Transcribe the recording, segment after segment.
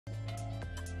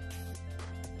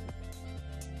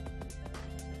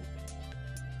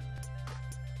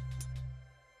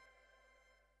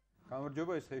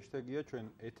გამარჯობა, ეს ჰეშთეგია ჩვენ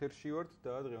ეთერში ვართ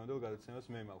და დღევანდელ გადაცემას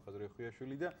მე მალხაზ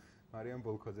რეხუიაშვილი და მარიამ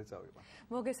ბოლქოძე წავიღო.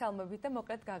 მოგესალმებით და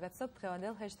მოკლედ გაგაცნობთ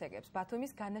დღევანდელ ჰეშთეგებს.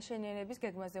 ბათუმის განაშენიანების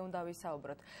გეგმაზე უნდა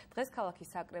ვისაუბროთ. დღეს ქალაქის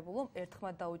საკრებულომ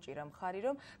ერთხმად დაუჭირა მხარი,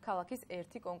 რომ ქალაქის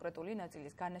ერთი კონკრეტული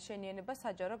ნაწილის განაშენიანება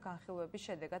საჯარო განხილვების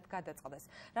შედეგად გადაწყდეს.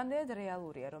 რამდენად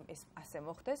რეალურია, რომ ეს ასე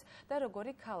მოხდეს და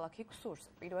როგორი ქალაქი გსურს?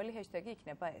 პირველი ჰეშთეგი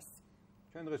იქნება ეს.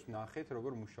 ჩვენ დღეს ვნახეთ,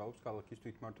 როგორ მუშაობს ქალაქის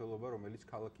თვითმმართველობა, რომელიც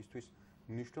ქალაქისთვის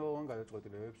მნიშვნელოვან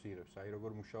გადაწყვეტილებებს იღებს. აი,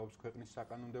 როგორ მუშაობს ქვეყნის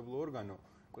საკანონმდებლო ორგანო,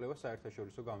 კვლევა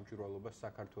საერთაშორისო გამჭვირვალობას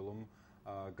საქართველომ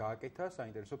გააკეთა,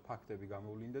 საინტერესო ფაქტები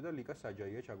გამოვლინდა და ლიკა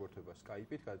საჯაია ჩაგვერთვება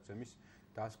Skype-ით, გადაცემის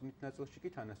დასკვნით ნაწილში კი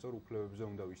თანასწორ უფლებებზე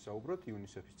უნდა ვისაუბროთ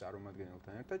UNICEF-ის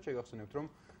წარმომადგენელთან ერთად. შეგახსენებთ, რომ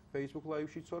Facebook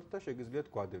Live-შიც ვართ და შეგიძლიათ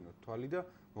გვადევნოთ თვალი და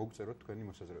მოგწეროთ თქვენი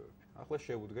მოსაზრებები. ახლა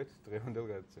შევუდგეთ დღევანდელ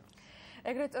გადაცემას.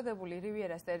 ეგრეთ წოდებული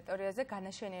რივიერას ტერიტორიაზე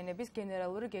განაშენიანების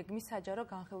გენერალური გეგმის საჯარო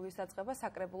განხილვის დაწყება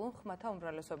საკრებულომ ხმათა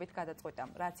უმრავლესობით გადაწყვეტა,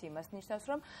 რაც იმას ნიშნავს,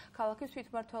 რომ ქალაქის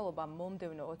თვითმმართველობა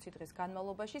მომდევნო 20 დღის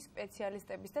განმავლობაში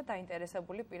სპეციალისტების და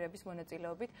დაინტერესებული პირების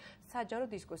მონაწილეობით საჯარო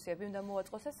დისკუსიები უნდა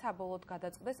მოაწყოს და საბოლოოდ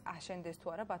გადაწყდეს აშენდეს თუ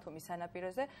არა ბათუმის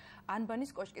სანაპიროზე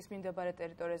ანბანის კოშკის მიმდებარე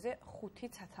ტერიტორიაზე 5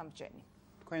 ცათამბჯენი.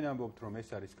 თქვენ ამბობთ, რომ ეს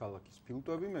არის ქალაქის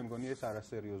ფილტვები, მე მგონი ეს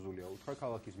არასერიოზულია. უთხრა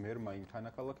ქალაქის მერმა იმ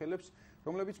თანაქალაქელებს,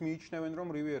 რომლებიც მიიჩნევენ, რომ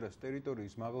რივიერას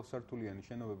ტერიტორიის მაღალსართულიანი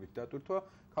შენობებით დატვირთვა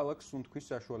ქალაქს სუნთქვის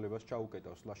საშუალებას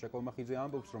ჩაუკეტავს. ლაშა კოლმახიძე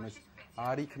ამბობს, რომ ეს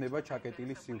არ იქნება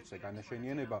ჩაკეტილი სივრცე.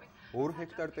 განაშენიანება 2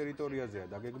 ჰექტარ ტერიტორიაზეა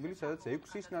დაგეგმილი, სადაც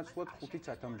 6-ის ნაცვლად 5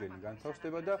 ცათამბჯენი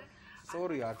განთავსდება და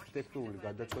სწორი არქიტექტურული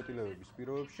გადაწყვეტილებების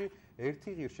პირობებში ერთი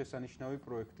ღირსშესანიშნავი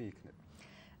პროექტი იქნება.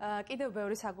 კიდევ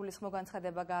ბევრი საგულისხმო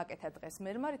განცხადება გააკეთა დღეს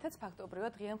მერმა, რითაც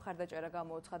ფაქტობრივად ღია მხარდაჭერა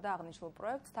გამოუცხადა აღნიშნულ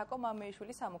პროექტს. თაკო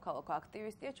მამეიშვილი სამოქალაქო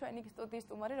აქტივისტია, ჩვენი სტუდიის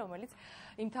სტუმარი, რომელიც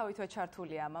იმთავითვე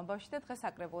ჩართულია ამ ამბავში და დღეს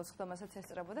საკრებულოს ხდომასაც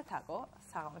ესწრებოდა. თაკო,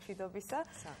 საღამოშიდობისა.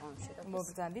 საღამოშიდობისა.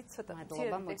 მოგზანდით, ცოტა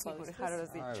მადლობა ტექნიკური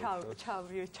ხაროზი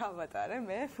ჩავატარე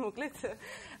მე, მოკლედ.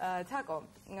 თაკო,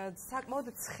 საკმაოდ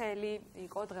ცხელი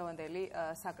იყო დღევანდელი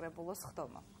საკრებულოს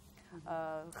ხდომა.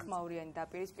 ხმაურიანი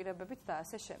დაპირისპირებებით და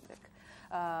ასე შემდეგ.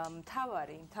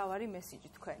 მთავარი მესიჯი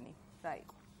თქვენი რა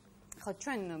იყო? ხო,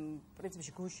 ჩვენ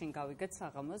პრინციპში გუშინ გავიგეთ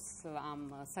საღამოს ამ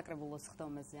საკრებულოს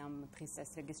ხდომაზე ამ დღის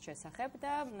წესრიგის შესახებ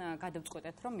და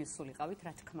გადავწყვეტეთ, რომ მისულიყავით,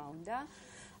 რა თქმა უნდა.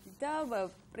 და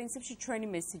პრინციპში ჩვენი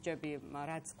მესიჯები,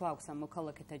 რაც გვაქვს ამ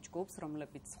მოქალაქეთა ჯგუფს,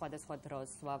 რომლებიც სხვადასხვა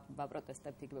დროს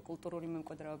ვაპროტესტებთ იგივე კულტურული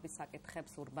მემკვიდრეობის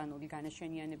საკითხებს, ურბანული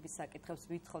განაშენიანების საკითხებს,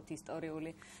 ვითხოვთ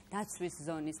ისტორიული დაცვის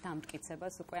ზონის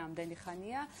დამტკიცებას, უკვე ამდენი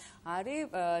ხანია, არის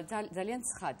ძალიან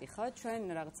ცხადი, ხო? ჩვენ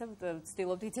რაღაცა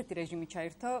ვცდილობთ ისეთი რეჟიმი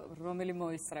ჩაერთო, რომელიც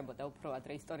მოესწრებოდა უფრო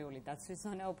ადრე ისტორიული დაცვის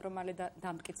ზონა, უფრო მალე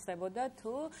დამტკიცდებოდა,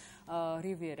 თუ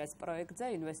რივიერას პროექტზე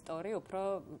ინვესტორი უფრო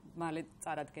მალე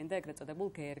წარადგენდა ეგრეთ წოდებულ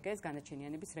გერგეს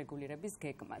განაჩენიანების რეგულირების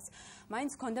გეგმას.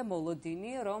 მაინც ჰქონდა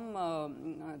მოლოდინი, რომ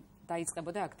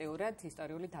დაიწყებოდა აქტიურად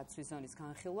ისტორიული დაცვის ზონის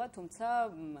განხილვა, თუმცა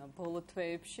ბოლო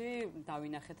თვეებში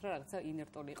დავინახეთ, რომ რაღაცა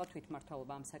ინერტული იყო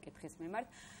თვითმმართველობა ამ საკითხის მიმართ.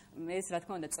 ეს რა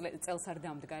თქმა უნდა წელს არ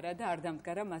დამდგარა და არ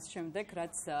დამდგარა მას შემდეგ,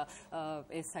 რაც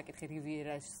ეს საკითხი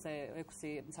რივიერასზე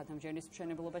 6 ცათამბჯენის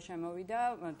მშენებლობა შემოვიდა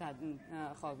და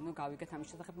ხო, გავიგეთ ამის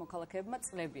შესახებ მოქალაქეებმა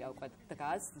წლებია უკვე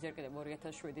დგას, ჯერ კიდევ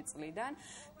 2007 წლიდან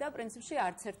და პრინციპში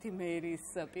არც ერთი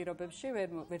მერის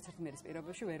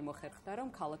პირობებში ვერ მოხერხდა,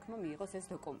 რომ ქალაქმა მიიღოს ეს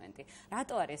დოკუმენტი.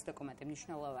 რატო არის ეს დოკუმენტი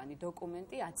მნიშვნელოვანი?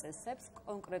 დოკუმენტი აწესებს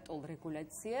კონკრეტულ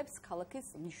რეგულაციებს ქალაქის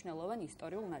მნიშვნელოვან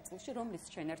ისტორიულ ნაწილში, რომლის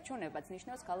შენარჩუნებაც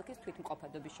ნიშნავს ქალაქის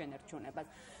თვითმყოფადობის შენარჩუნებას,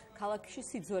 ქალაქში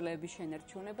სიძველეების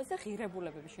შენარჩუნებას და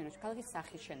ღირებულებების შენარჩუნებას, ქალაქის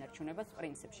სახის შენარჩუნებას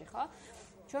პრინციპში, ხო?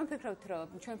 ჩვენ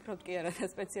ვფიქრობთ კი არა და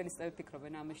სპეციალისტები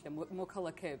ფიქრობენ ამაში და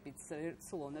მოქალაქეებიც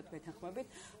სულოვნად ვეთანხმებით,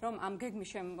 რომ ამ გეგმის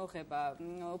შემოღება,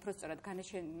 უпростоრად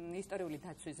ისტორიული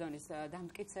დაცვის ზონის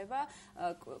დამტკიცება,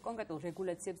 კონკრეტულ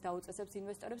რეგულაციებს დაუწესებს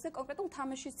ინვესტორებს და კონკრეტულ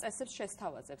თამაშის წესებს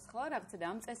შესთავაზებს, ხო? რაღაცა და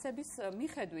ამ წესების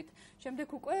მიხედვით შემდეგ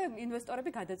უკვე ინვესტორები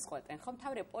გადაწყვეტენ, ხო?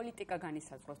 მთავარია პოლიტიკა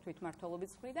განისაზღვროს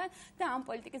თვითმმართველობის მხრიდან და ამ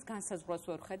პოლიტიკის განსაზღვროს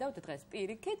ვერ ხედავთ დღეს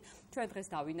პირიქით. ჩვენ დღეს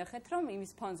დავინახეთ, რომ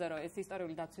იმის ფონზე, რომ ეს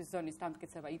ისტორიული დაცვის ზონის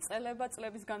დამტკიცება იწყება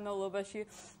წლების განმავლობაში,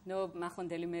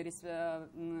 ახლანდელი მერის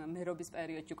მერობის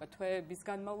პერიოდში უკვე თვეების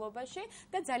განმავლობაში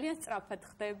და ძალიან სწრაფად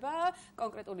ხდება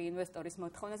კონკრეტული ინვესტორის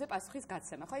მოთხოვნაზე პასუხის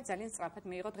გაცემა. ხო, ძალიან სწრაფად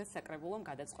მიიღო დღეს საკრებულომ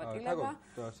გადაწყვეტილება.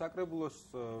 საკრებულოს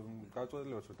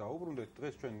გადაწყვეტილებას რომ დაუბრუნდეთ,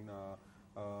 დღეს ჩვენ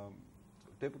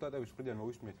დეპუტატების მხრიდან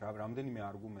მოვისმენთ რამდენიმე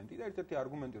არგუმენტი და ერთ-ერთი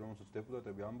არგუმენტი, რომელსაც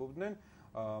დეპუტატები ამბობდნენ,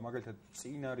 მაგალითად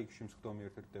წინა რიგში მსხდომი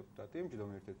ერთ-ერთი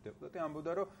დეპუტატი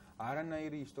ამბობდა, რომ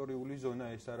არანაირი ისტორიული ზონა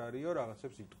ეს არ არისო,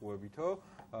 რაღაცებს იტყუებითო,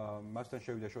 მასთან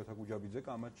შევიდა შოთა გუჯაბიძე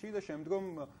კამათში და შემდგომ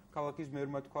ქალაქის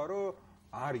მერმა თქვა, რომ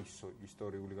არის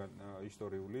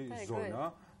ისტორიული ზონა,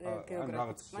 ან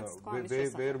რაღაც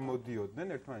ვერ მოდიოდნენ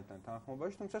ერთმანეთთან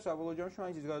თანხმობაში, თუმცა საბოლოო ჯამში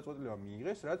მაინც ის გადაწყვეტილება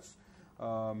მიიღეს, რაც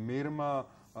მერმა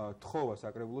თხოვა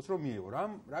საკრებულოს რომ მიეღო.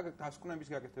 რა დასკვნების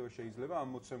გაკეთება შეიძლება ამ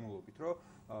მოცემულობით, რომ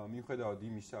მიუხედავად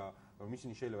იმისა, რომ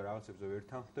ისინი შეიძლება რაღაცებზე ვერ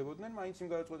თანხმდებოდნენ, მაინც იმ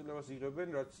გადაწყვეტილებას იღებენ,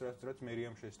 რაც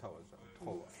მერიამ შესთავაზა,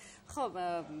 თხოვა. ხო,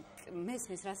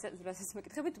 მესმის რასაც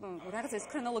მეკითხებით, რაღაც ეს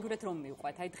ქრონოლოგიურად რომ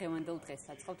მივყვეთ, აი დღევანდელ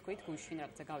დღესაც, ხო თქვით, გუშინ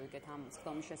რაღაცა გავიგეთ ამ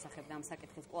სხდომის შესახებ და ამ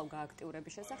საკითხის კვლავ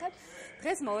გააქტიურების შესახებ.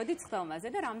 დღეს მოვედით სხდომაზე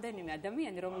და რამდენიმე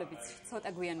ადამიანი, რომლებიც ცოტა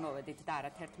გვიან მოვედით და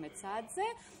არა 11 საათზე,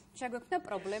 შეგვექნა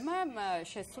პრობლემა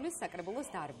შესulis საკრებულოს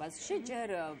დარბაზში,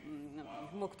 ჯერ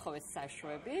მოგთხოვეს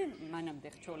საშვები, მანამდე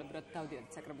ხჩოლებრად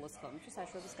დავდიოდით საკრებულოს სხდომაში,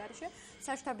 საშვების გარეშე,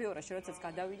 საშტაბიორაში, როდესაც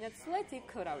გადავინაცვლეთ, იქ,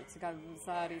 რა ვიცი,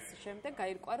 ზარის შემდეგ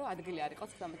გაირკვა, რომ ადგილი არ იყო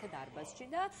სხდომათა დარბაზში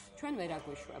და ჩვენ ვერ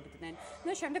აგვიშვებდნენ.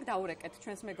 და შემდეგ დაურეკეთ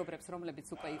ჩვენს მეგობრებს, რომლებიც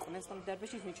უკვე იყვნენ სხდომის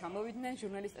დარბაზში, ისინი ჩამოვიდნენ,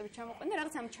 ჟურნალისტები ჩამოყვნენ,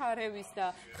 რაღაც ამ ჩარევის და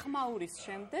ხმაურის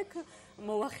შემდეგ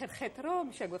მოვახერხეთ, რომ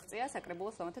შეგვეღწია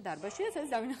საკრებულოს სხდომათა დარბაზში და ეს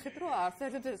დავინახეთ, რომ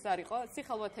საერთოდ ეს არ იყო,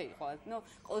 სიხალვათე იყო. ნუ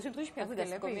ყოველ შემთხვევაში ფეხზე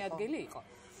დასკომი ადგილი იყო.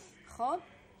 ხო?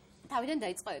 თავიდან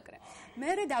დაიწყო ეგრე.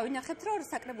 მერე დავინახეთ, რომ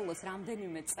საკრებულოს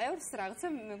რამდენიმე წევრს რაღაცა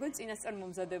მეგონი წინასწარ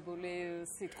მომზადებული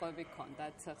სიტყვები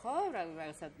ჰქონდათ, ხო?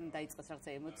 რაღაცა დაიწყეს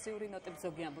რაღაცა ემოციური ნოტები,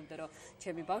 ზოგი ამბობდა, რომ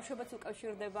ჩემი ბავშვობაც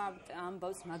უკავშირდება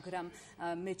ამბავს, მაგრამ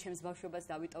მე ჩემს ბავშვობას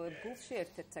დავიტოვებ გულში,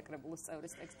 ერთ-ერთ საკრებულოს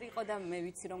წევრის ტექსტი იყო და მე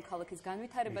ვიცი, რომ ქალაქის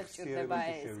განვითარება სჭირდება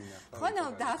ეს. ხო, ნუ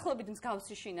დაახლოებით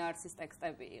მსგავსი შინაარსის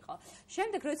ტექსტები იყო.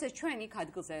 შემდეგ როდესაც ჩვენ იქ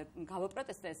ადგილზე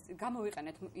გავაპროტესტეთ,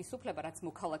 გამოვიყენეთ ის უფლება, რაც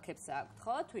მოქალაქეებს აქვთ,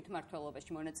 ხო?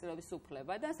 თვითმმართველობაში მონაწილეობის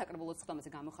უფლება და საკრებულოს სხდომაზე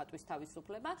გამოხატვის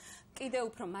თავისუფლება, კიდე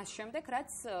უფრო მას შემდეგ,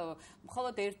 რაც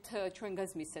მხოლოდ ერთ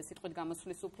ჩვენგანს მისცეს სიტყვით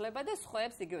გამოსვლის უფლება და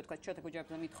სხვაებს იგივე თქვა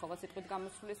ჩათაგუჯებდა მithova სიტყვით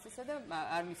გამოსვლისისა და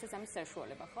არ მისცეს ამის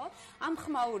საშუალება, ხო? ამ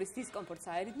ხმაურის დისკომფორტს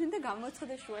აერიდნენ და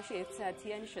გამოაცხადეს შუაში 1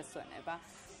 საათიანი შესვენება.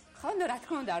 ხო, ნუ რა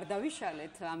თქმა უნდა არ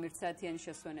დავიშალეთ ამ 1 საათიანი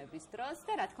შესვენების დროს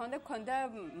და რა თქმა უნდა გქონდა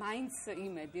მაინც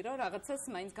იმედი, რომ რაღაცას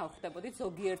მაინც გავხდებოდით,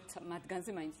 ზოგიერთ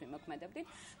მათგანზე მაინც ვიმოქმედებდით.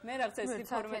 მე რაღაცა ეს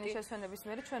ფორმატი შესვენების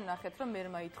მერე ჩვენ ნახეთ, რომ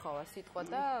მერმა ითხოვა სიტყვა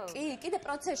და კიდე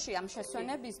პროცესში ამ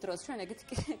შესვენების დროს ჩვენ ეგეთ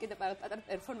კიდე პატარა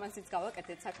პერფორმანსიც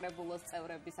გავაკეთეთ საკრებულოს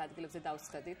წევრების ადგილებზე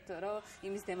დავსხედით, რომ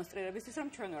იმის დემონსტრირებისთვის, რომ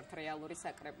ჩვენ ვართ რეალური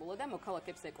საკრებულო და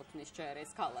მოქალაქეებს ეკუთვნის ჯერ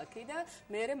ეს ქალაქი და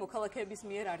მერე მოქალაქეების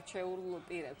მიერ არჩეულ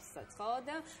პირებსაც, ხო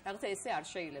და რაღაცა ესე არ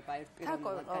შეიძლება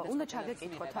ერთპიროვნულად გადაწყვეტილება. უნდა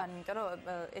ჩაგეკითხოთ თან, იმიტომ რომ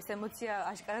ეს ემოცია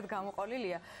აშკარად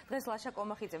გამოყოლილია. დღეს ლაშა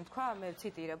კომახიძემ თქვა, მე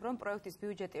ვციტირებ, რომ პროექტის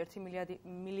ბიუჯეტი 1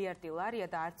 მილიარდი ლარია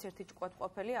და არც ერთი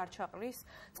ჭკვეთყოფელი არ ჩაყრის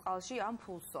წყალში ამ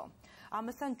ფულსო.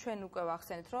 ამასთან ჩვენ უკვე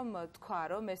ვახსენეთ, რომ თქვა,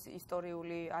 რომ ეს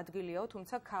ისტორიული ადგილიაო,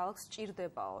 თუმცა ქალაქს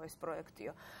სჭირდებაო ეს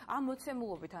პროექტიო. ამ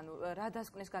მოცემულობით, ანუ რა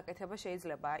დასკვნის გაკეთება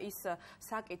შეიძლება? ის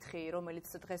საკითხი, რომელიც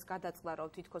დღეს გადაწყდა, რომ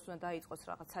თითქოს უნდა დაიწყოს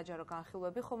რაღაც საჯარო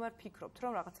განხილვები, ხომ არ ფიქრობთ,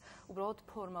 რომ რაღაც უბრალოდ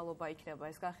ფორმალობა იქნება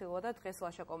ეს განხილვა და დღეს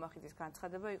ლაშა კომახიძის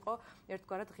განცხადება იყო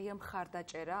ერთგვარად ღია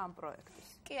მხარდაჭერა ამ პროექტის.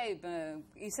 კი, აი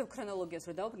ისევ ქრონოლოგიას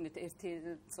რო დავუბრუნდეთ ერთი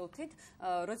წუთით,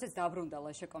 როდესაც დაბრუნდა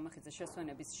ლაშა კომახიძის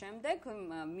შესვენების შემდეგ,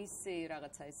 მისი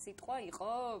რაღაცა ეს სიტყვა იყო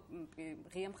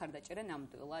ღია მხარდაჭერა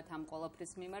ნამდვილად ამ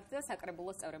ყველაფრის მიმართ და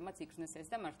საკრებულოს წევრებმაც იქნეს ეს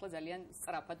და მართლა ძალიან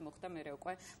სწრაფად მოხდა მერე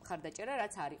უკვე მხარდაჭერა,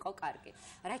 რაც არ იყო კარგი.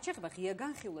 რაც შეეხება ღია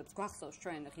განხილვებს, გვახსოვს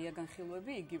ჩვენ ღია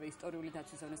განხილვები იგივე ისტორიული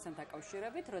დაცვის ზონასთან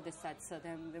დაკავშირებით, როდესაც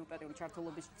დემოკრატიული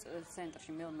ჩართულობის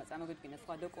ცენტრში მეურმა წამოგვიდგინა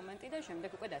სხვა დოკუმენტი და შემდეგ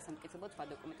უკვე დასამტკიცებლად სხვა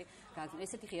დოკუმენტი გააგზავნა.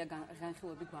 ესეთი ღია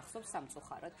განხილვები გვახსოვს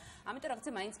სამწუხაროდ. ამიტომ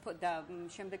რაღაცა მაინც და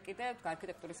შემდეგ კიდე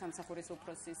არქიტექტურის სამსახურის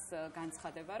უფროსის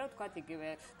განცხადება, რომ თქვა იგივე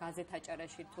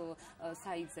გაზეთაჭარაში თუ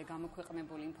საიტზე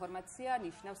გამოქვეყნებული ინფორმაცია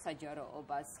ნიშნავს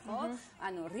საჯაროობას, ხო?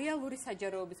 ანუ რეალური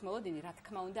საჯაროობის მოლოდინი რა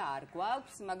თქმა უნდა არ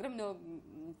გვაქვს, მაგრამ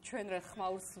ჩვენ რა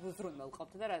ხმაურს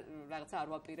ვუზრუნველყოფთ და რაღაცა არ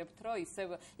ვაპირებთ, რომ ისევ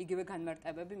იგივე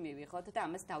განმარტებები მივიღოთ და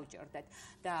ამას დავჯერდეთ.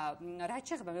 და რაც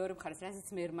შეეხება მეორე მხარეს, რასაც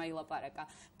მერმა ილაპარაკა,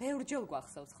 ბევრჯერ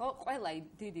გვახსოვს, ხო? ყველა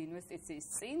დიდი ინვესტიციის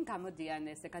წინ გამოდიან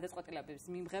ესე გადაწყვეტილებების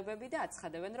მიმღებები და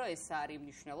აცხადებენ, რომ ეს არის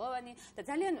მნიშვნელოვანი და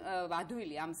ძალიან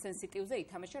ადვილი ამ სენსიტივზე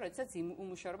ითამაშა, როდესაც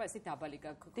უმუშავრობა ესე დაბალი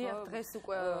გაქვს. დიახ, დღეს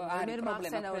უკვე მერმა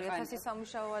ახსენა 1000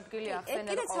 სამუშაო ადგილი ახსენა,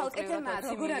 კიდე ცალკე თემა,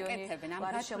 როგორ აკეთებენ ამ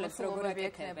გაშლებს, როგორ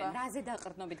აკეთებენ, რაზე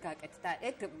დაყრდნობით გაკეთდა.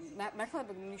 ეგ მართლა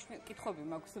კითხვები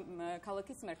მაქვს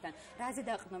ქალაქის მერთან, რაზე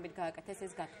გადაყრდნობით გააკეთეს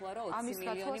ეს გათვლა, რომ 20 ამის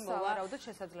მილიონი გათვლა სავარაუდოდ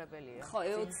შესაძლებელია. ხო,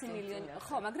 20 მილიონი.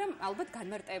 ხო, მაგრამ ალბათ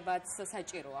განმარტებაც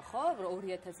საჭიროა, ხო?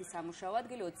 2000 სამუშაო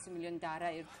ადგილი 20 მილიონი და არა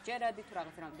ერთჯერადი თუ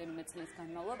რაღაც რამდენიმე წლის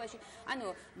განმავლობაში. ანუ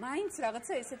მაინც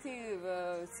რაღაცა ესეთი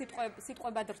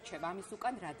სიტყვებად რჩება ამის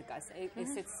უკან რა დგას.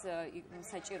 ესეც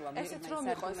საჭიროა მე ესეც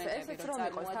რომ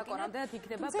იყოს, თაკო რამდენად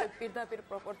იქნება პირდაპირ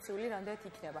პროპორციული რამდენად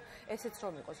იქნება. ესეც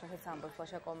რომ იყოს, რასაც ამბობს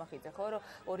ლაშა კოლმახიძე, ხო, რომ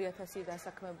 2000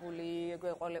 დასაქმებული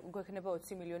გვექნება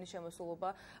 20 მილიონი შემოსულობა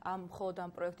ამ მხოლოდ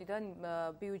ამ პროექტიდან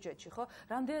ბიუჯეტში, ხო?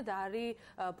 რამდენად არის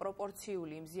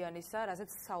პროპორციული იმ ზიანისა, რასაც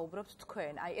საუბრობთ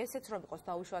თქვენ? აი, ესეც რომ იყოს,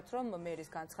 დაუშვათ, რომ მერის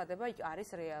განცხადება არის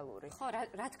რეალური. ხო,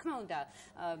 რა თქმა უნდა,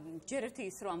 ჯერ ერთი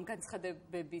ის რომ ამ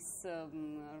განცხადებების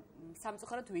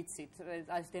სამწუხაროდ ვიცით,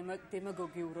 ეს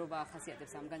დემაგოგიურობა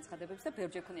ახასიათებს ამ განცხადებებს და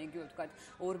ბევრჯერ ქონია იგივე ვთქვათ,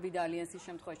 ორბიტ ალიანსის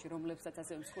შემთხვევაში, რომლებსაც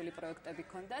ასევე მსხვილი პროექტები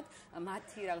ჰქონდათ,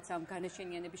 მათი რაღაც ამ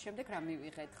განაშენიანების შემდეგ რა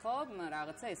მივიღეთ, ხო?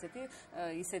 რაღაცა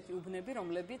ისეთი უბნები,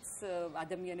 რომლებიც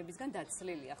ადამიანებისგან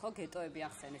დაცლილია, ხო? გეტოები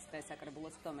ახსენეს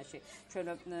დასაკრებულოს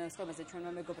ხდომაზე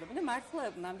ჩვენმა მეგობრებმა და მართლა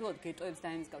ნამდვილად გეტოებს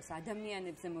დაემსგავს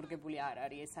ადამიანებზე მორგებული არ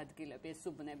არის ეს ადგილები, ეს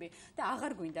უბნები და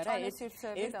აღარ გვინდა რა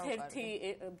ერთ-ერთი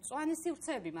მწვანე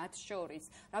სივრცეები მათ შორის,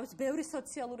 რაღაც ბევრი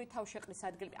სოციალური თავშეყრის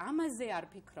ადგილები, ამაზე არ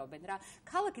ფიქრობენ რა.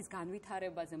 ქალაქის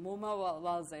განვითარებაზე,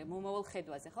 მომავალ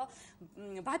ხედვაზე, ხო?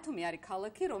 ბათუმი არის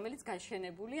ქალაქი, რომელიც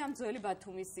გაშენებული ამ ძველი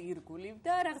ბათუმის ირგვლივ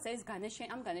და რაღაცა ეს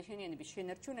ამ განაშენიანების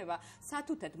შენარჩუნება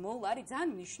სათუთად მოულა არის ძალიან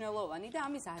მნიშვნელოვანი და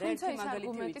ამის არაერთი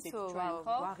მაგალითი ვიცით ჩვენ,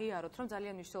 ხო? ვაღიაროთ, რომ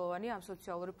ძალიან მნიშვნელოვანია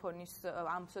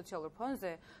ამ სოციალურ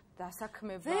ფონზე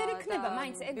დასაქმება ვერ იქნება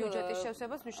მაინც ეგ ბიუჯეტის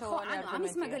შევსებას მნიშვნელოვანი არგუმენტია.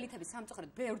 ამის მაგალითები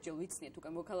სამწუხაროდ ბევრჯერ ვიცნიათ უკვე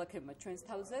მოქალაქეებმა ჩვენს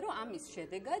თავზე, რომ ამის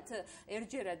შედეგად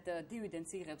ერთჯერად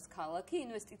დივიდენდს იღებს ქალაქი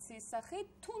ინვესტიციის სახით,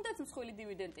 თუნდაც მსხვილი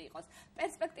დივიდენდი იყოს.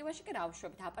 პერსპექტივაში კი რა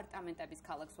ვშვებით, აპარტამენტების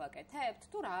ქალაქს ვაკეთებთ,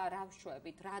 თუ რა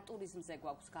ვშვებით, რა ტურიზმზე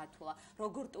გვაქვს გათვლა,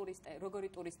 როგორი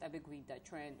ტურისტები გვინდა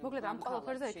ჩვენ. მოკლედ ამ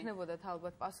ყველაფერზე ექნებოდათ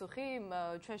ალბათ პასუხი,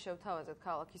 ჩვენ შევთავაზეთ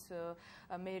ქალაქის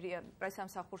მერია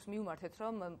პრესამსახურს მივმართეთ,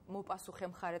 რომ მოპასუხე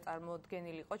მხარე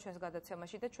წარმოდგენილიყო ჩვენს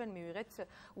გადაცემაში და ჩვენ მივიღეთ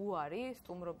უარი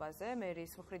სტუმრობაზე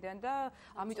მერის მხრიდან და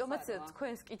ამიტომაც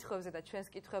თქვენს კითხვებზე და ჩვენს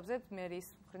კითხვებზე მერის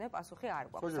მხრიდან პასუხი არ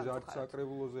გვაქვს. ხო, არც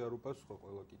საკრებულოზე არ უპასუხო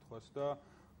ყველა კითხვას და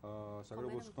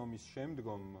საკრებულოს ხდომის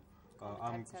შემდგომ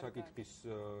ამ საკითხის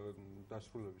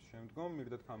დასრულების შემდგომ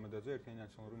მირდათ ხამადაძე ერთიანი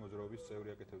ნაციონალური მოძრაობის წევრი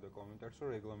აკეთებდა კომენტარს, რომ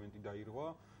რეგლამენტი დაირღვა,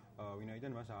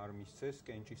 ვინაიდან მას არ მისცეს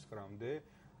კენჭის ხრამდე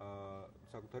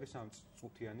საკუთარი 3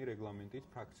 წუთიანი რეგლამენტით,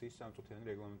 ფრაქციის 3 წუთიანი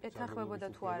რეგლამენტით. ეთანხმებოდა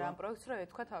თუ არა ამ პროექტს, რომ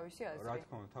ეთქვა თავისი აზრი? რა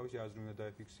თქმა უნდა, თავისი აზრი უნდა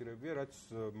დაეფიქსირებია, რაც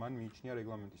მან მიიჩნია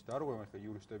რეგლამენტის დარღვევა, ახლა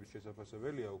იურისტების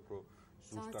შესაძლებელი აუქრო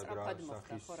ზუსტად რა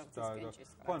სახის და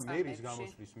ხო, მერის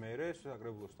გამოსვლის მერე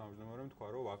საკრებულოს თავმჯდომარემ თქვა,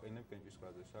 რომ ვაყენებ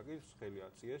კენჭისყრაზე საკითხს, ხელი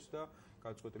აწიეს და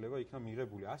გაწყვეტილება იქნა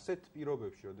მიღებული. ასეთ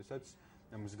პირობებში, როდესაც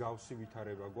მსგავსი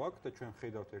ვითარება გვაქვს და ჩვენ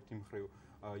ხედავთ ერთი მხრივ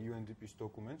UNDP-ის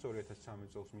დოკუმენტს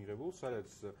 2013 წელს მიღებულ, სადაც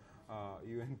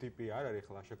UNDP არ არის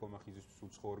ახლა ლაშა კოლმახიძისთვის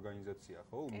უცხო ორგანიზაცია,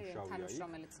 ხო, უმუშავია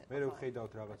იქ. მე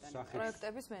ვხედავთ რაღაც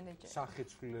პროექტების მენეჯერი.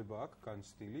 სახეცვლილება აქვს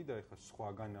განცდილი და ახლა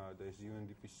სხვაგანაა და ეს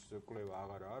UNDP-ის კვლევა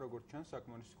აღარაა, როგორც ჩანს,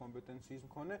 საკმარისი კომპეტენციის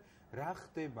მქონე. რა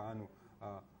ხდება, ანუ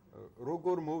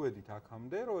როგორ მოვედით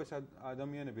აქამდე, რომ ეს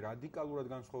ადამიანები რადიკალურად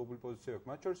განსხვავებული პოზიციები აქვს.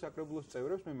 მათ შორის საკრებულოს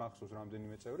წევრებს მე მახსოვს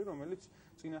რამდენიმე წევრი, რომელიც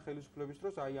წინა ხელისუფლების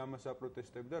დროს აი ამას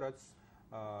აპროტესტებდა, რაც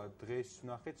დღეს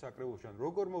ვნახეთ საკრებულოში.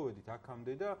 როგორ მოვედით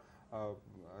აქამდე და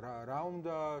რა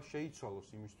უნდა შეიცვალოს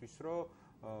იმისთვის, რომ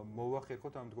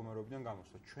მოვახერხოთ ამ მდგომარეობიდან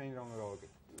გამოსვლა. ჩვენ რა უნდა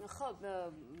გავაკეთოთ? ხო,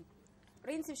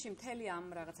 პრინციპში მთელი ამ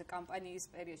რაღაცა კამპანიის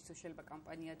პერიოდში თუ შეიძლება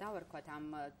კამპანია დავარქვათ ამ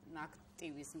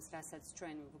აქტივიზმს, რასაც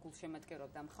ჩვენ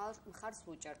გულშემატკივრობთ და მხარს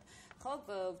ვუჭერთ. ხო,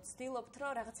 ვცდილობთ,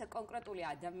 რომ რაღაცა კონკრეტული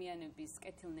ადამიანების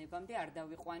კეთილნებამდე არ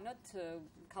დავიყვანოთ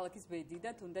ქალაქის ბედი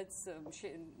და თუნდაც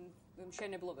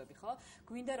მშენებლობები, ხო?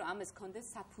 გვინდა რომ ამას კონდეს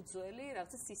საფუძველი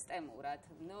რაღაცა სისტემურად.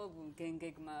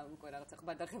 გენგეგმა უკვე რაღაცა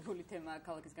ყბადაღებული თემა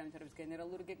ქალაქის განვითარების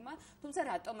გენერალური გეგმა, თუმცა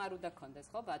რატომ არ უნდა კონდეს,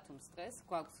 ხო, ბათუმს დღეს?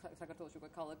 გვაქვს საქართველოში უკვე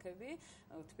ქალაქები,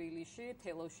 თბილისში,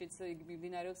 თელავშიც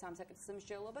მიმდინარეობს ამ საკითხის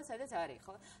მსჯელობა, სადაც არის,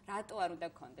 ხო? რატო არ უნდა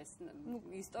კონდეს?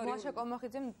 ისტორია ლაშა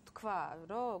კოლმახიძემ თქვა,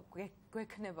 რომ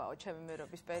გვექნებაო ჩემი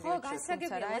მერობის პერიოდში,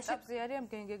 თუმცა რა ეტაპზე არის ამ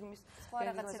გენგეგმის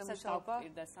რაღაცებსაც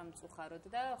დავპირდა სამწუხაროდ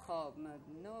და ხო,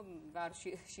 არ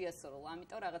შეასრულა,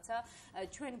 ამიტომ რაღაცა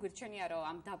ჩვენ გვირჩენია, რომ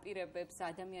ამ დაპირებებს,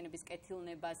 ადამიანების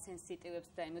კეთილნებას, სენსიტივებს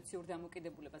და ემოციურ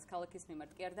დამოკიდებულებას ქალაქის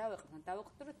მიმართ კი არ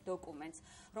დავეყრდნოთ დოკუმენტს,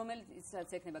 რომელიცაც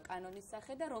ექნება კანონის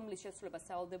სახე და რომლის შესრულება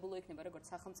სავალდებულო იქნება როგორც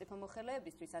სახელმწიფო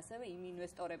მოხელეებისთვის, ასევე იმ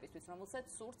ინვესტორებისთვის, რომელსაც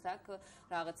სურთ აქ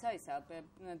რაღაცა ისა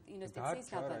ინვესტიციის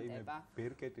გაბანდება.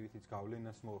 ბერკეტითიც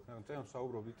გავლენას მოახდინა. წეგნ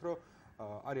საუბრობდით, რომ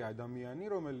არის ადამიანი,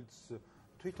 რომელიც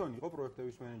თვითონ იყო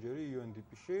პროექტების მენეჯერი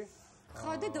UNDP-ში.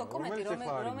 ხო და დოკუმენტი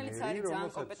რომელიც არის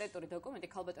ძალიან კომპეტენტური დოკუმენტი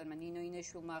ქალბატონმა ნინო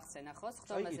ინეშვილმა ახსენა ხო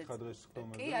სხდომაზე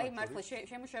კი აი მართლა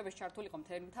შემუშავების ჩართული იყო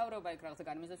მთელი მთავრობა იქ რაღაცა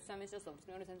განმეზოსის სამინისტრო,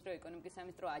 სოფლის ცენტრი, ეკონომიკის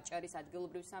სამინისტრო, აჭარის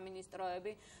ადგილობრივი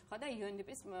სამინისტროები ხო და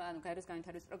UNDP-ის ანუ გაეროს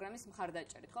განვითარების პროგრამის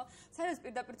მხარდაჭერით ხო სადაც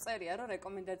პირდაპირ წერია რომ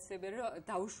რეკომენდაციები რომ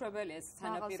დაუშვებელია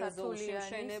სანაპირო ზოლში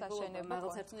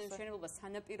მშენებლობა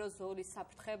სანაპირო ზოლის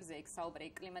საფრთხებზე იქ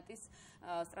საუბარი კლიმატის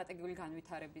სტრატეგიული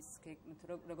განვითარების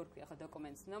როგორ ქვია ხო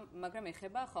დოკუმენტს მაგრამ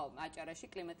ეხება ხო აჭარაში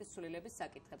კლიმატის ცვლილების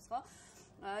საკითხებს ხო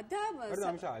და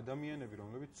ამის ადამიანები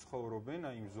რომლებიც ცხოვრობენ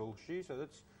აი იმ ზოლში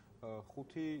სადაც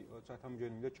 5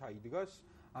 ცათამბჯენი და ჩაიდგას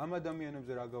ამ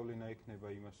ადამიანებზე რა გავლენა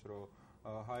ექნება იმას რომ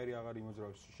ჰაერი აღარ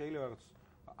იმოძრავებს შეიძლება რაღაც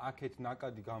აქეთ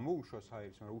ნაკადი გამოუშვას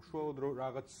ჰაერის მაგრამ უშუალოდ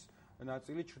რაღაც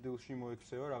ნაწილი ჭრდილში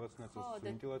მოექცევა რაღაც ნაწილს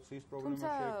ვენტილაციის პრობლემა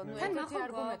შეექმნება. თუმცა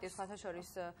არგუმენტი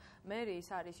ხათაშორის მერის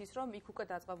არის ის რომ იქ უკვე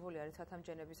დაწყებული არის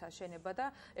ცათამბჯენების აშენება და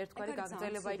ერთგვარი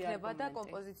გაგრძელება იქნება და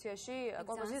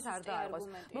კომპოზიციას არ დააიღოს.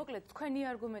 მოკლედ თქვენი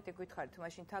არგუმენტი გითხარით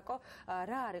მაშინ თაკო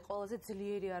რა არის ყველაზე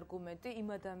ძლიერი არგუმენტი იმ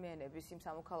ადამიანების იმ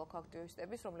სამოქალაქო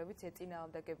აქტივისტების რომლებიც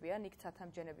ეწინააღმდეგებიან იქ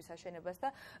ცათამბჯენების აშენებას და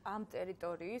ამ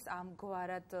ტერიტორიის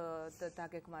ამგვარად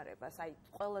დაგეგმარებას. აი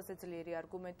ყველაზე ძლიერი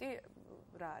არგუმენტი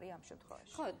რა არის ამ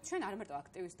შემთხვევაში? ხო, ჩვენ არ მარტო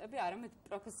აქტივისტები, არამედ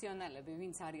პროფესიონალები,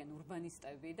 ვინც არიან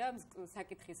ურბანისტები და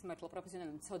საკითხის მართლა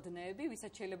პროფესიონალური მცოდნეები,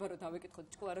 ვისაც შეიძლება რომ დავეკითხოთ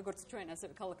ჭკუა როგორც ჩვენ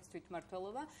ასევე ქალაქის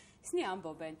თვითმმართველობა, ისინი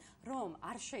ამბობენ, რომ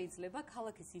არ შეიძლება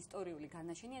ქალაქის ისტორიული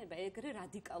განაშენიანება ეგრე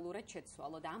რადიკალურად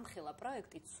შეცვალო და ამხელა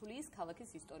პროექტი ცვლის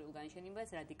ქალაქის ისტორიულ განაშენებას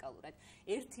რადიკალურად.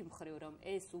 ერთი მხრივ რომ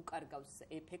ეს უკარგავს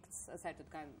ეფექტს, საერთოდ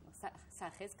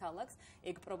სახეს ქალაქს,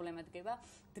 ეგ პრობლემა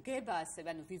დგება ასევე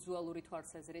ანუ ვიზუალური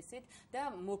თვალსაზრისით და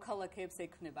მოქალაქეებს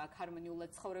ექნება აქ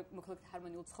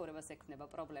harmoniულ ცხოვრებას ექნება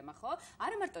პრობლემა, ხო?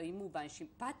 არა მარტო იმ უბანში,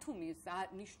 ბათუმის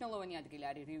მნიშვნელოვანი ადგილი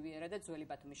არის რივიერა და ძველი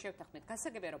ბათუმი. შევთანხმდეთ,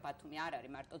 გასაგებია რომ ბათუმი არ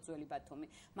არის მარტო ძველი ბათუმი,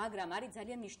 მაგრამ არის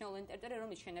ძალიან მნიშვნელოვანი ტერიტორია,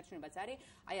 რომლის შენარჩუნებაც არის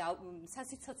აი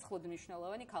სასიცოცხლოდ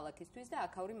მნიშვნელოვანი ქალაქისთვის და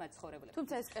აქაური მაცხოვრებლები.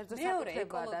 თუმცა ეს კერძო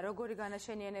საკუთრებაა და როგორი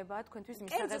განაშენიანებაა თქვენთვის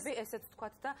მისაღები, ესეც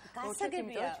თქვათ და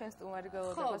გასაგებია ჩვენ სტუმარი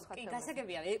გველოდებას ხართ. კი,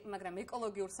 გასაგებია, მაგრამ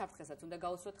ეკოლოგიურ საფრთხესაც უნდა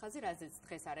გაუსვათ ხაზი, რაზეც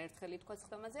დღეს არაერთხელ ითქვა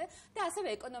ხდომაზე და ასევე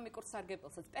ეკონომიკურ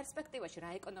სარგებელსაც პერსპექტივაში რა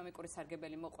ეკონომიკური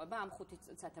სარგებელი მოყვება ამ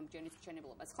 5 ცათამბჯენის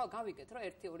მშენებლობას. ხო, გავიგეთ, რომ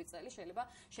 1-2 წელი შეიძლება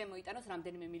შემოიტანოს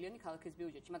რამდენიმე მილიონი ქალაქის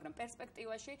ბიუჯეტში, მაგრამ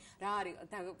პერსპექტივაში რა არის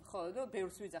ხო,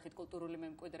 ბევრს ვიძახით კულტურული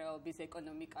მემკვიდრეობის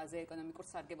ეკონომიკაზე, ეკონომიკურ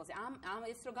სარგებელზე. ამ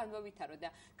ეს რო განვავითარო და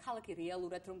ქალაქი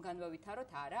რეალურად რომ განვავითაროთ,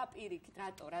 არა, პირიქით,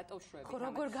 რატო შვებით?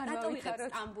 როგორ განვავითაროთ?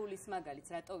 სტამბულის მაგალითს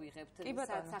რატო ვიღებთ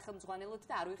სახელმძღვანელოდ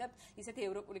და არ ვიღებთ ისეთი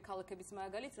ევროპული ქალაქების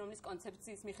მაგალითს, რომლის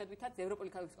კონცეფციის მიხედვითაც ევროპული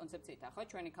ქალაქის კონცეფციითაა, ხო,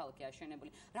 ჩვენი ქალაქი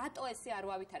აშენებული. რატო ესე არ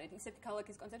ვავითარეთ ისეთი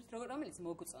ქალაქის კონცეფციით, რომელიც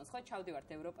მოგწონს, ხო, ჩავდივართ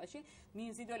ევროპაში,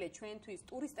 მიმზიდველია ჩვენთვის,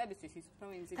 ტურისტებისთვის ის უფრო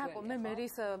მიმზიდველია. თაკო, მე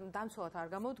მერის დამცველად არ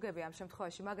გამოვდგები ამ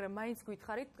შემთხვევაში, მაგრამ მაინც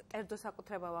გითხარით, კერძო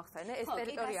საკუთრება ვახსენე, ეს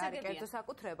ტერიტორია არის კერძო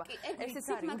საკუთრება. ესეც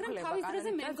არის უფლება.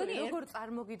 როგორ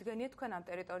წარმოგიდგენიათ თქვენ ამ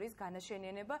ტერიტორიის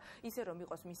განაშენიანება, ისე რომ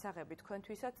იყოს მისაღები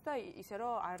თქვენთვისაც და ისე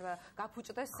რომ არ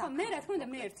გაფუჭდეს საქმე. ხო, მე რა თქმა უნდა,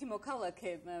 მე ერთი მოქალაქე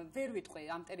ვერ ვიტყვი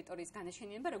ამ ტერიტორიის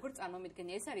განაშენიანება, როგორ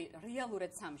წარმომიდგენია, ეს არის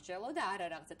რეალურად სამსჯელო და არა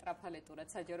რაღაცა ტრაფალეტურად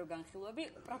საჯარო განხილვები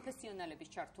პროფესიონალების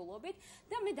ჩართულობით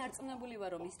და მე დარწმუნებული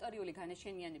ვარ, რომ ისტორიული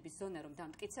განაშენიანების ზონა რომ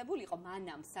დამტკიცებულიყო,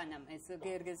 მანამ სანამ ეს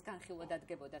გერგეს განხილვა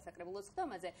დადგებოდა საკრებულოს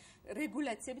ხდომაზე,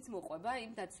 რეგულაციებიც მოყვება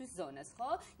იმ დაცვის ზონას, ხო?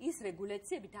 ის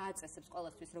რეგულაციები დააწესებს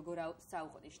ყველასთვის როგორ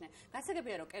საუღნიშნე.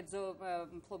 გასაგებია, რომ კერძო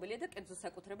მფლობელია და კერძო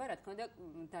საკუთრება, რა თქმა უნდა,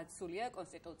 დაცულია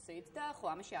კონსტიტუციით და ხო,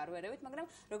 ამაში არ ვერევით, მაგრამ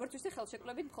როგორც ვთქვი,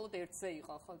 ხელშეკრულებით მხოლოდ ერთზე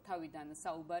იყო, ხო, თავიდან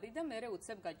საუბარი და მე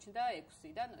უცებ გაჩნდა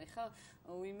 6-დან, ეხლა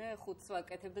ვიმე 5-ს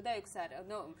ვაკეთებდა და 6 არ,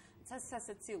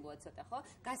 სასაცილოა ცოტა, ხო?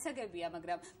 გასაგებია,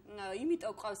 მაგრამ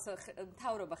იმიტომ ყავს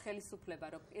მთავრობა ხელისუფლება,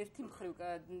 რომ ერთი მხრივ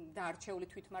დაარჩეული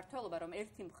თვითმმართველობა, რომ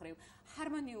ერთი მხრივ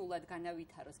ჰარმონიულად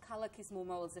განავითაროს ქალაქის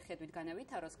მომავალზე ხედვით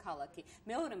განავითაროს ქალაქი,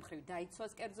 მეორე მხრივ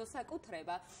დაიცვას კერძო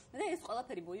საკუთრება და ეს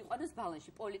ყველაფერი მოიყვანოს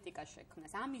ბალანსში, პოლიტიკა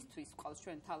შექმნას. ამისთვის ყავს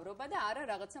ჩვენ მთავრობა და არა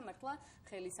რაღაცა მართლა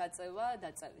ხელისაწევა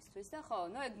დაწევისთვის და ხო,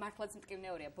 ეგ მართლაც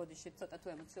მტკივნეულია, ბოდიში ცოტა თუ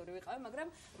ემოციური ვიყავი, მაგრამ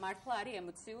მართლა არის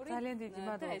ემოციური. ძალიან დიდი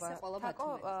მადლობა.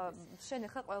 შენ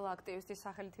ახლა ყველა აქტივისტის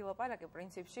სახელით ილაპარაკე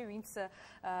პრინციპში, ვინც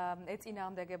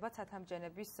ეწინააღმდეგება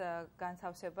ცათამბჯენების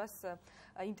განთავსებას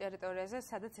იმ ტერიტორიაზე,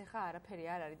 სადაც ახლა არაფერი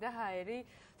არ არის და ჰაერი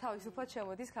თავისუფლად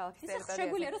შემოდის ქალაქის ტერიტორიაზე.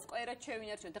 შეგვიძლია რომ სკვერად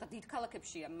შევინარჩუნოთ. ახლა დიდ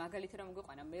ქალაქებშია, მაგალითი რომ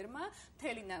გვიყვანა მერმა,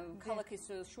 მთელი ქალაქის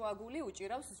შუაგული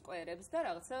უჭირავს სკვერებს და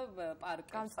რაღაცა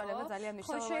პარკებს. გამწვალება ძალიან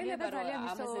მნიშვნელოვანია და ძალიან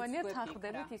მნიშვნელოვანია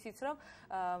თანხმდებით ისიც რომ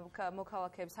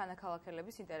მოქალაქეების,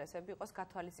 სანაქალაქელების ინტერესები იყოს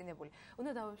გათვალისწინებული.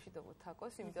 უნდა დავამშვიდობოთ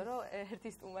თაკოს, იმიტომ იმიტომ რომ ერთი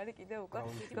სტუმარი კიდე უკვე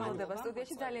გროვდება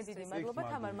სტუდიაში. ძალიან დიდი მადლობა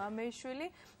თამარ მამეიშვილი,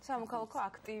 სამოქალაქო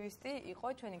აქტივისტი იყო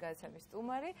ჩვენი გადაცემის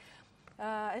სტუმარი.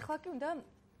 ეხლა კი უნდა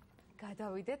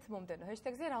გადავიდეთ მომდევნო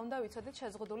ჰეშთეგზე, რა უნდა ვიცოდეთ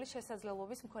შეზღუდული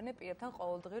შესაძლებლობის მქონე პირებთან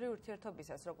ყოველდღიური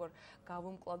ურთიერთობისას, როგორ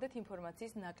გავუმკლავდეთ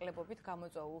ინფორმაციის ნაკლებობით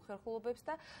გამოწვეულ უხერხულობებს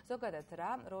და ზოგადად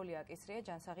რა როლი აკისრია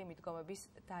ჯანსაღი მიდგომების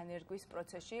დანერგვის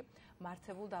პროცესში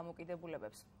მართებულ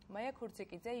დამოკიდებულებებს. მაია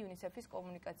ქურციკიძე იუნისეფის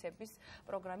კომუნიკაციების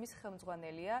პროგრამის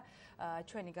ხელმძღვანელია,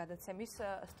 ჩვენი გადაცემის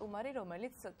სტუმარი,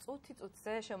 რომელიც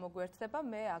წუთი-წუთზე შემოგვიერთდება.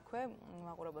 მე აქვე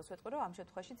მაყურებელს ვეთქვი, რომ ამ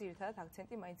შემთხვევაში ძირითადად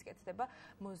აქცენტი მაინც კეთდება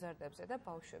მოზარდებზე და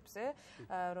ბავშვებზე.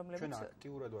 ჩვენ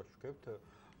აქტიურად ვარ შევქებთ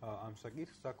ამ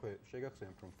საკითხს, აქვე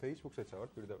შეგახსენებთ, რომ Facebook-საც ავარ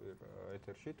პირდაპირ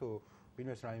ეთერში, თუ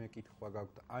ვინმეს რაიმე კითხვა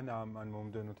გაქვთ, ან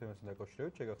მომდევნო თემასთან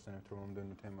დაკავშირებით, შეგახსენებთ, რომ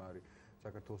მომდევნო თემა არის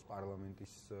საქართველოს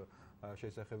პარლამენტის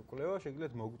შესახებ კვლევა,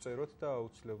 შეგიძლიათ მოგწეროთ და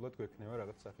აუცილებლად გვექნება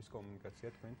რაღაც სახის კომუნიკაცია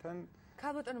თქვენთან.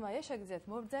 ქალბატონ მაია, შეგიძლიათ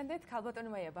მობრძანდეთ. ქალბატონ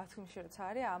მაია ბათუმში როცა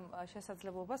არის ამ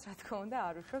შესაძლებლობას, რა თქმა უნდა,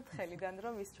 არ უშვებთ ხელიდან,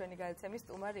 რომ ის ჩვენი გადაცემის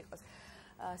სტუმარი იყოს.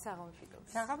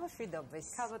 საღამოშვიდობის.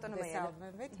 ქალბატონ მაია,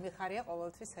 მიხარია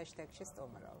ყოველთვის ჰეშთეგში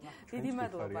სტუმრობა. დიდი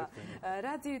მადლობა.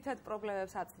 რა ძირითად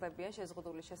პრობლემებს აწყდებიან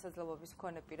შეზღუდული შესაძლებლობის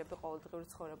მქონე პირები ყოველდღიურ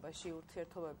ცხოვრებაში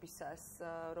ურთიერთობებისას,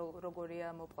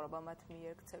 როგორია მოპყრობა მათ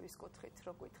მიერ ქცევის კუთხით,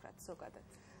 რო გითხრათ ზოგადად?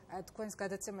 თქვენს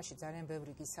გადაცემაში ძალიან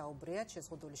ბევრი გისაუბრიათ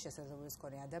შეზღუდული შესაძლებლობის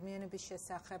მქონე ადამიანების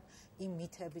შესახებ, იმ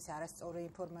მითების, არასწორი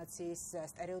ინფორმაციის,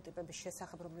 სტერეოტიპების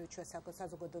შესახებ, რომელიც ჩვენ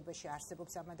საზოგადოებაში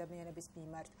არსებობს ამ ადამიანების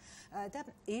მიმართ. და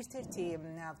ერთ-ერთი,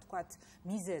 ვთქვათ,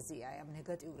 მიზეზია ამ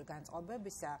ნეგატიური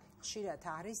განწყობებისა, ხშირად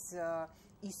არის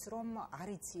ის რომ არ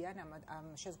იციან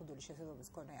ამ შეზღუდული შესაძლებლობის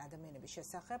მქონე ადამიანების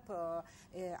შესახებ,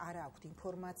 არ აქვთ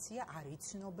ინფორმაცია, არ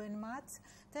იცნობენ მათ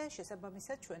და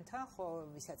შესაბამისად ჩვენთან ხო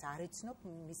ვისაც არ იცნობ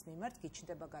მის მიმართ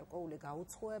გიჩნდება გარკვეული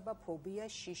გაუცხოება, ფობია,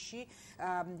 შიში,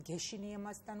 გეშინი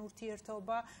ამასთან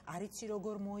ურთიერთობა, არ იცი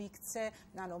როგორ მოიქცე,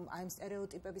 ანუ ამ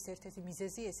სტერეოტიპების ერთ-ერთი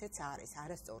მიზეზი ესეც არის,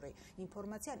 არასწორი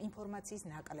ინფორმაცია, ინფორმაციის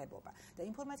ნაკლებობა. და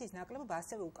ინფორმაციის ნაკლებობა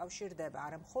ასევე უკავშირდება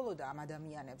არა მხოლოდ ამ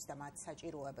ადამიანებს და მათ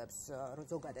საჭიროებებს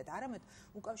ზოგადად, არამედ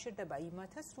უკავშირდება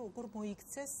იმათაც, როგორ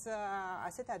მოიქცეს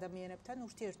ასეთ ადამიანებთან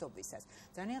ურთიერთობისას.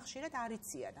 ძალიან ხშირად არ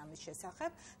იციან ამის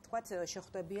შესახებ, თქვათ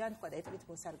შეხვდებიან, თქვათ ეთნით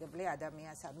მოსარგებლე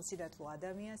ადამიანს, ანუ სინათლო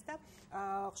ადამიანს და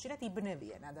ხშირად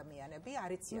იბნევიან ადამიანები,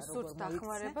 არ იციან როგორ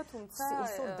მოიქცეს, თუმცა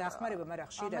სულ დახმარება, მაგრამ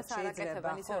ხშირად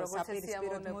შეიძლება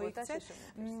საპირისპიროდ მოიქცეს.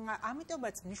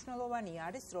 ამიტომაც მნიშვნელოვანი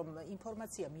არის, რომ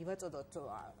ინფორმაცია მივაწოდოთ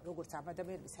როგორც ამ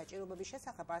ადამიანების საჭიროებების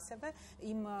შესახებ, ასევე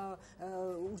იმ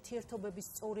ურთიერთობების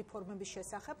სწორი ფორმების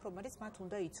შესახებ, რომელიც მათ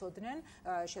უნდა იცოდნენ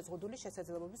შეზღუდული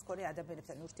შესაძლებლობის მქონე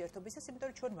ადამიანებთან ურთიერთობისას, იმიტომ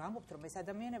რომ ჩვენ ვამბობთ, რომ ეს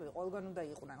ადამიანები ყველგან უნდა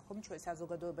იყვნენ ხომ ჩვენ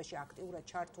საზოგადოებაში აქტიურად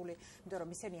ჩართული, იმიტომ რომ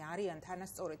ისინი არიან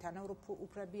თანასწორი,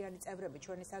 თანაუფლებიანი წევრები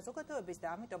ჩვენი საზოგადოების და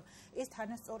ამიტომ ეს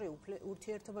თანასწორი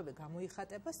ურთიერთობები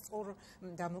გამოიხატება სწორ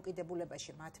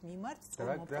დამოკიდებულებაში მათ მიმართ, სწორ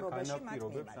მოპყრობაში მათ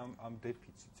მიმართ. ამ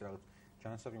დეფიციტს, რაღაც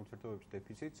ჯანსაღი ურთიერთობების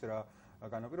დეფიციტს რა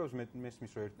განაპირობებს,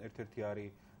 მესმის რომ ერთ-ერთი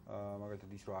არის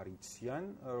მაგალითად ის რომ არ იციან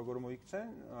როგორ მოიქცენ,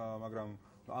 მაგრამ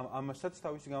ამასაც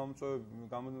თავისი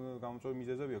გამოწვევი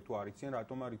მიზეზები აქვს, თუ არ იციან,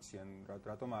 რატომ არ იციან,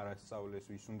 რატომ არ ასწავლეს,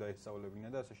 ვის უნდა ესწავლებინა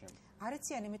და ასე შემდეგ. არ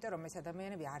იციან, იმიტომ რომ ეს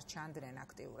ადამიანები არ ჩანდნენ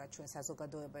აქტიურად ჩვენ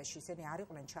საზოგადოებაში, ისინი არ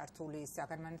იყვნენ ჩართული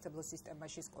საგანმანათლებლო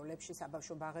სისტემაში, სკოლებში,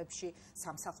 საბავშვო ბაღებში,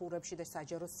 სამსახურებში და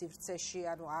საჯარო სივრცეში,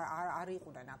 ანუ არ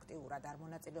იყვნენ აქტიურად, არ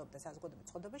მონაწილეობდნენ საზოგადოების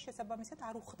ცხოვრებაში, შესაბამისად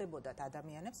არ უხდებოდათ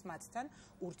ადამიანებს მათთან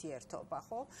ურთიერთობა,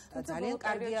 ხო? ძალიან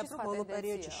კარგია, რომ ბოლო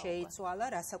პერიოდში შეიცვალა,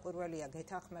 რასაკვირველია,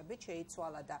 გეთანხმებით,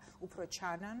 შეიცვალა და უფრო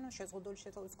ჩანან შეზღუდული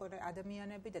შესაძლებლობის მქონე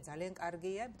ადამიანები და ძალიან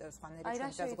კარგია, იმიტომ რომ სხვანაირი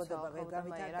ჩვენი საზოგადოება ვერ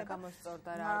გამიტარდება. რა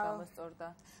გამოსწორდა, რა არ გამოსწორდა?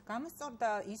 გამოსწორდა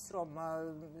ის, რომ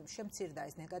შემცირდა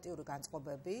ეს ნეგატიური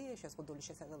განწყობები შეზღუდული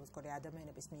შესაძლებლობის მქონე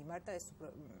ადამიანების მიმართ და ეს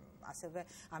ასევე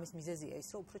ამის მიზეზია ის,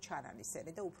 რომ უფრო ჩანან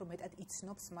ისინი და უფრო მეტად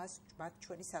იცნობს მათ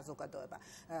ჩვენი საზოგადოება.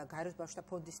 გაეროს ბავშვთა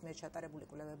ფონდის მიერ ჩატარებული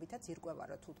კვლევებითაც ირკვევა,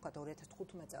 რომ თუ თქვა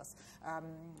 2015 წელს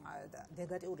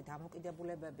ნეგატიური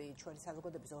დამოკიდებულებები ჩვენი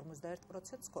საზოგადოების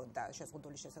 41%-ს ჰქონდა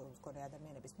შეზღუდული შესაძლებლობის მქონე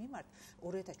ადამიანების მიმართ,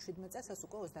 2017 წელს ეს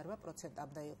უკვე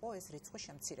 28%-მდე იყო ეს რიცხვი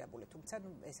შემცირებული, თუმცა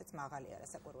ესეც მაღალია,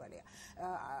 რასაკვირველია.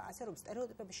 ასე რომ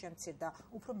სტერეოტიპები შემცირდა,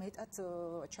 უფრო მეტად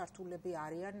ჩართულები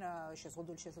არიან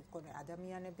შეზღუდული შესაძლებლობის მქონე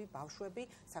ადამიანები, ბავშვები,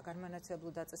 საგანმანათლებლო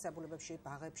დაწესებულებებში,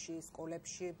 ბაღებში,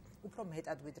 სკოლებში, უფრო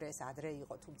მეტად ვიდრე ეს ადრე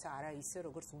იყო, თუმცა არა ისე,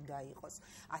 როგორც უნდა იყოს.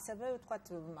 ასევე ვთქვათ,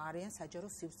 არიან საჯარო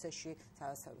სივრცეში,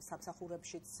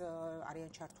 სამსახურებშიც არიან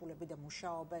ჩართულები და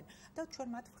მუშაობენ და ჩვენ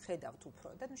მათ ვხედავთ უფრო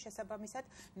და შესაბამისად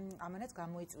ამანაც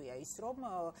გამოიწვია ის რომ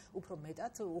უფრო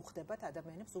მეტად უხდებათ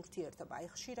ადამიანებს ურთიერთობა. აი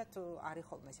ხშირად არის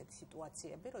ხოლმე ესეთი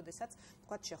სიტუაციები, როდესაც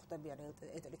თქვათ შეხვდებიან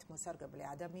ეტლით მოსარგებლე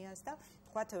ადამიანს და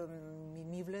თქვათ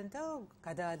მივლენ და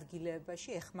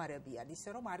გადაადგილებაში ეხმარებიან ისე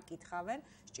რომ არ კითხავენ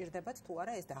სჭირდებათ თუ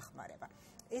არა ეს დახმარება.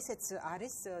 ესეც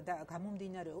არის და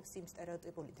გამომდინარეობს იმ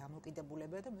სტერეოტიპული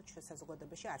დამოკიდებულებიდან და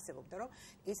შესაძლებლობაში არსებობდა რომ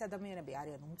ეს ადამიანები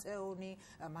არიან უმწეონი,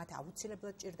 მათ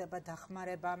აუცილებლად სჭირდება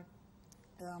დახმარება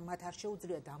მათ არ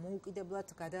შეუძლია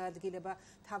დამოუკიდებლად გადაადგილება,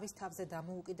 თავის თავზე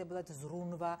დამოუკიდებლად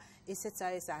ზრუნვა, ესეც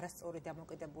ეს არასწორი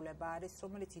დამოკიდებულება არის,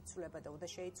 რომელიც იცვლება და უნდა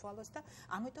შეიცვალოს და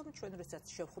ამიტომ ჩვენ როდესაც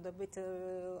შევხვდებით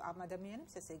ამ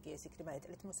ადამიანებს, ესე იგი ეს იქნება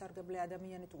ეტლით მოსარგებლე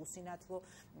ადამიანი თუ usinathlo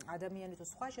ადამიანი თუ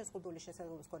სხვა შეზღუდული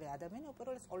შესაძლებლობისმქონე ადამიანი,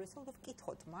 უპირველეს ყოვლისა უნდა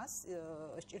ვკითხოთ მას,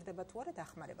 სჭირდება თუ არა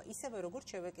დახმარება. ისევე როგორც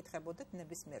შევეკითხებოდეთ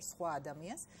ნებისმიერ სხვა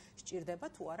ადამიანს, სჭირდება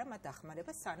თუ არა მათ დახმარება,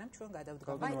 სანამ ჩვენ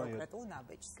გადავდგავთ კონკრეტულ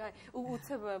ნაბეჯს.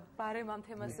 ბარემ ამ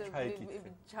თემას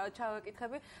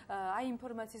ჩავეკითხები. აი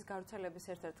ინფორმაციის გავრცელების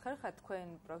ერთ-ერთი ხერხი თქვენ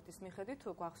პროექტის მიხედვით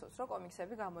გვახსოვს, რომ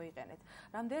კომიქსები გამოიყენეთ.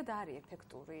 რამდენად არის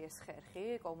ეფექტური ეს ხერხი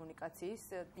კომუნიკაციის,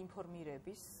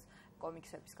 ინფორმირების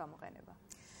კომიქსების გამოყენება?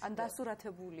 ან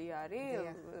დასურათებული არის,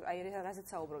 აი რაზეც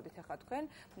საუბრობდით ახლა თქვენ,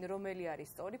 რომელი არის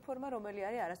სწორი ფორმა, რომელი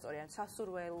არის არასწორი, ან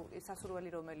სასურველი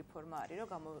რომელი ფორმა არის, რომ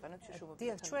გამოვიყენოთ შეშუპებიდან.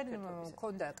 დიახ, ჩვენ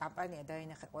მქონდა კამპანია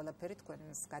დაინახე ყველაფერი,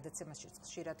 თქვენს გადაცემაში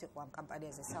ხშირად იყო ამ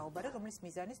კამპანიაზე საუბარი, რომლის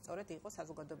მიზანი სწორედ იყო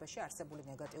საზოგადოებაში არსებული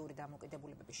ნეგატიური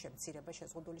დამოკიდებულებების შემცირება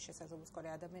შეზღუდული შესაძლებლობისმქონე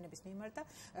ადამიანების მიმართ და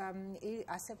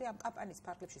ასევე ამ კამპანიის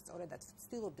ფარგლებში სწორედაც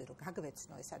ვცდილობდი, რომ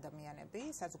გაგვეცნო ეს ადამიანები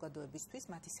საზოგადოებისთვის,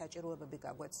 მათი საჭიროებები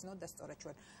გაგვეცნო და სწორედ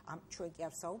ჩვენ კი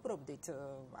არ საუბრობდით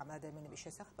ამ ადამიანების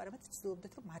შესახებ, არამედ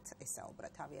ვცდილობდით, რომ მათ ესაუბრა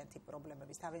თავიანთი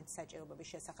პრობლემების, თავიანთი საჭიროებების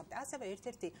შესახებ და ასევე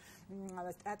ერთ-ერთი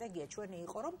სტრატეგია ჩვენი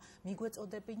იყო, რომ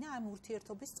მიგვეწოდებინა ამ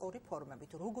ურთიერთობის სწორი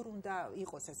ფორმებით. როგორ უნდა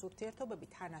იყოს ეს ურთიერთობები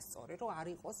თანასწორი, რომ არ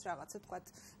იყოს რაღაცა თქვათ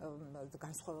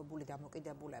განსხვავებული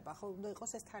დამოკიდებულება, ხო, უნდა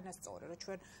იყოს ეს თანასწორი, რომ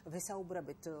ჩვენ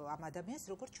ვესაუბრებით ამ ადამიანს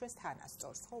როგორც ჩვენს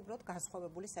თანასწორს, ხო, უბრალოდ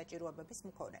განსხვავებული საჭიროებების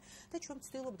მქონე. და ჩვენ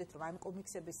ვცდილობდით, რომ ამ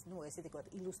კომიქსების, ესეთი თქვათ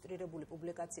ილუსტრირებული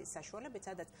პუბლიკაციის საშუალებით,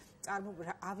 სადაც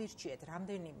ავირჩიეთ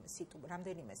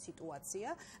რამდენიმე სიტუაცია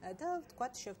და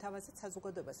თქვათ შევთავაზეთ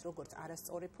საზოგადოებას როგორც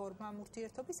არასწორი ფორმა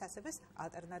ურთიერთობის, ასევე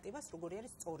ალტერნატივას როგორი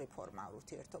არის სწორი ფორმა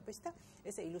ურთიერთობის და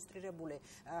ესე ილუსტრირებული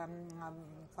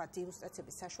თქვათ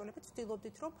ილუსტრაციების საშუალებით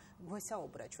ვცდილობდით, რომ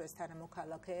გვესაუბრა ჩვენს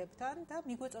თანამოქალაქეებთან და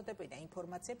მიგვეწოდებინა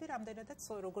ინფორმაციები, რამდენადაც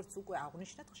როგორც უკვე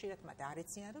აღვნიშნეთ, ხშირად მათ არ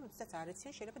ეციან და როდესაც არ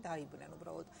ეციან, შეიძლება დაიბნენ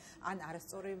უბრალოდ ან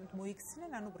არასწორი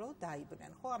მოიქცნენ, ან უბრალოდ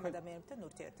დაიბნენ, ხო, ამ ადამიანებთან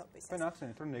ურთიერთობისას. თქვენ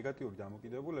ახსენეთ, რომ ნეგატიური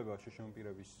დამოკიდებულება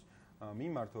შეშემპირების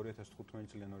მიმართ 2015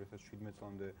 წლიდან 2017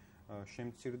 წლამდე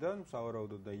შემცირდა,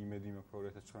 სავარაუდოდ და იმედი მაქვს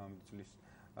 2019 წლის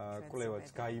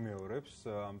კვლევაც გაიმეორებს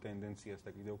ამ ტენდენციას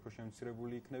და კიდევ უფრო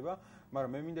შემცირებული იქნება,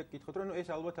 მაგრამ მე მინდა გკითხოთ, რომ ეს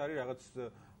ალბათ არის რაღაც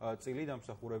წილი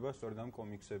დამსახურება სწორედ ამ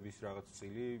კომიქსების რაღაც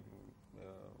წილი,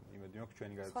 იმედი მაქვს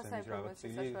ჩვენი გადაცემის რაღაც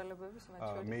წილი,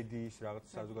 მედიის რაღაც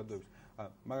საზოგადოების,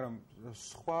 მაგრამ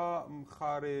სხვა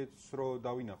მხარეც რო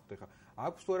დავინახოთ ახლა,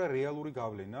 აქვს თუ არა რეალური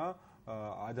გავლენა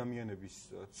ადამიანების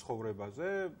ცხოვრებაზე,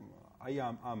 აი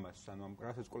ამას, ანუ ამ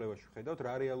რასაც კვლევაში ვხედავთ,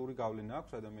 რა რეალური გავლენა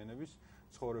აქვს ადამიანების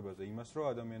ცხოვრებაზე, იმას, რომ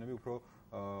ადამიანები უფრო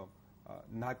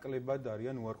ნაკლებად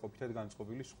არიან უარყოფითად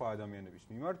განწყობილი სხვა ადამიანების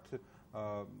მიმართ,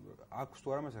 აქვს თუ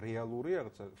არა მას რეალური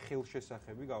რაღაცა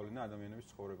ხელშესახები გავლენა ადამიანების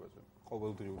ცხოვრებაზე,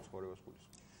 ყოველდღიურ ცხოვრებას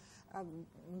გულისხმობ.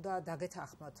 უნდა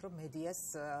დაგეთანხმოთ, რომ მედიას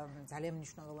ძალიან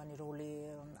მნიშვნელოვანი როლი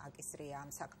აკისრია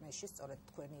ამ საქმეში, სწორედ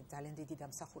თქვენი ძალიან დიდი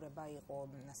დამსახურება იყო,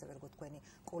 ასევე როგორც თქვენი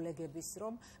კოლეგების,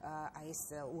 რომ აი ეს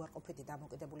უარყოფითი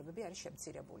დამოკიდებულებები არის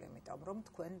შემცირებული, იმიტომ რომ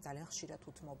თქვენ ძალიან ხშირად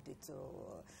უთმობდით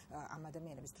ამ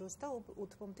ადამიანების დროს და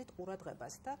უთმობდით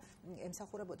ყურადღებას და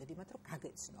ემსახურებოდით იმათ, რომ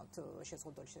გაგეცნოთ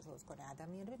შეზღუდული შესაძლებლობის მქონე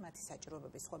ადამიანები, მათი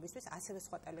საჭიროებების სხვებისთვის, ასევე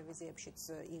სხვა ტელევიზიებშიც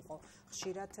იყო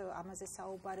ხშირად ამაზე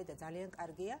საუბარი და ძალიან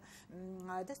კარგია.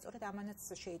 და სწორედ ამანაც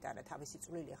შეიტანა თავისი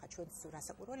წვლილი. ახლა ჩვენს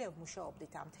რასაკვირველია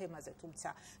ვმუშაობდით ამ თემაზე, თუმცა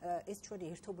ეს ჩვენი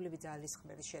ერთობლივი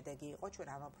ძალისხმევის შედეგი იყო. ჩვენ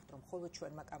ამბობთ, რომ მხოლოდ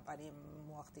ჩვენმა კამპანიამ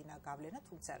მოახდინა გავლენა,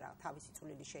 თუმცა თავისი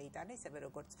წვლილი შეიტანა, ისევე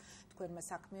როგორც თქვენმა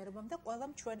საქმიანობამ და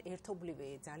ყველამ ჩვენ ერთობლივი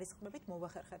ძალისხმებით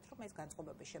მოვახერხეთ, რომ ეს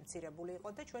განწყობები შემცირებული იყო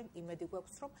და ჩვენ იმედი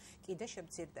გვაქვს, რომ კიდე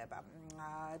შემცირდება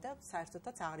და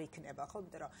საერთოდაც არ იქნება, ხო?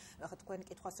 იმიტომ რომ ახლა თქვენ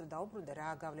კითხვას რომ დაუბრუნდე, რა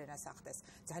გავლენას ახდენს.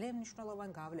 ძალიან მნიშვნელოვან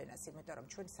გავლენას, იმიტომ რომ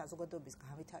ჩვენ საზოგადოების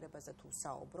განვითარებაზე თუ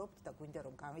საუბრობთ და გვინდა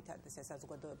რომ განვითარდეს ეს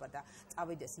საზოგადოება და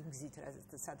წავიდეს იმ გზით,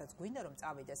 სადაც გვინდა რომ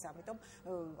წავიდეს, ამიტომ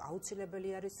აუცილებელი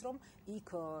არის რომ იქ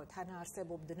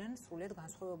თანაარსებობდნენ სრულიად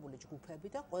განსხვავებული ჯგუფები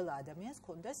და ყველა ადამიანს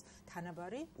ჰქონდეს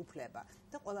თანაბარი უფლება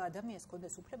და ყველა ადამიანს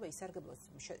ჰქონდეს უფლება ისარგებლოს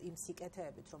იმ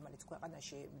სიკეთეებით, რომელიც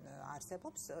ქვეყანაში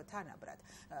არსებობს თანაბრად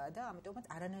და ამიტომაც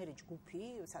არანაირი ჯგუფი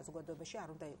საზოგადოებაში არ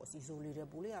უნდა იყოს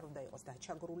იზოლირებული, არ უნდა იყოს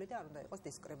დაჩაგრული და არ უნდა იყოს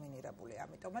დისკრიმინირებული.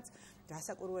 ამიტომაც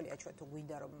რასაკვირველია ჩვენ თუ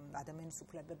გვინდა რომ ადამიანის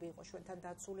უფლებები იყოს ჩვენთან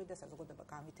დაცული და საზოგადოება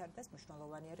განვითარდეს,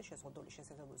 მნიშვნელოვანი არის შეზღუდული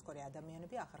შესაძლებლობის მქონე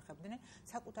ადამიანები ახერხებდნენ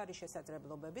საკუთარი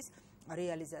შესაძლებლობების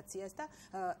რეალიზაციას და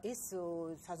ეს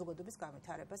საზოგადოების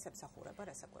განვითარებას ემსახურება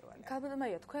რასაკვირველია.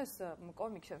 გაბედმაია თქვენს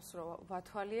კომიქსებს რო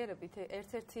ვათვალიერებით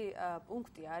ერთ-ერთი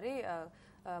პუნქტი არის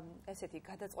ესეთი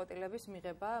გადაწყვეტილების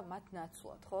მიღება მათ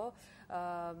ნაცვლად, ხო?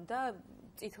 და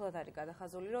წითლად არის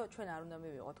გადახაზული, რომ ჩვენ არ უნდა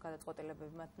მივიღოთ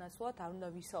გადაწყვეტილებები მათ ნაცვლად, არ უნდა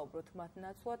ვისაუბროთ მათ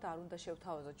ნაცვლად, არ უნდა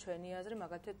შევთავაზოთ ჩვენი აზრი,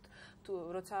 მაგალითად, თუ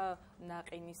როცა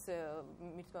ნაყინის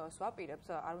მithმევას ვაპირებთ,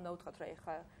 არ უნდა უთხრათ, რომ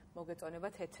ეხლა მოგეწონება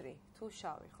თეთრი თუ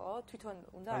შავი, ხო? თვითონ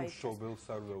უნდა აი შობელს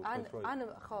არ უნდა უთხრათ, ან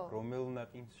ხო, რომელ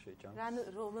ნაყინს შეჭამს?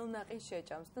 რომელ ნაყინს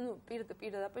შეჭამს? ნუ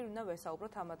პირდაპირ უნდა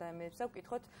ვესაუბროთ ამ ადამიანებს და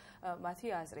ვკითხოთ მათი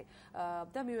აზრი.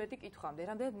 და მივედი კითხვამდე,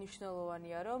 რამდენად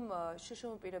მნიშვნელოვანია, რომ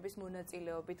შშმ პირების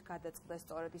მონაწილეობით გადაწყდეს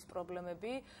სწორედ ის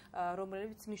პრობლემები,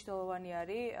 რომლებიც მნიშვნელოვანი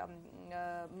არის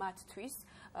მათთვის,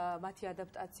 მათი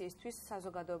ადაპტაციისთვის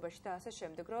საზოგადოებაში და ასე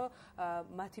შემდეგ, რომ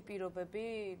მათი პირობები,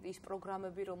 ის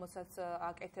პროგრამები, რომელსაც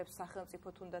აკეთებს სახელმწიფო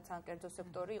თუნდაც ან კერძო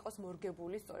სექტორი, იყოს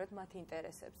მორგებული სწორედ მათ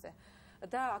ინტერესებზე.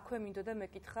 და აქვე მინდოდა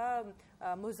მეკითხა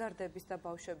მოზარდების და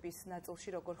ბავშვების ნაწილში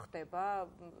როგორ ხდება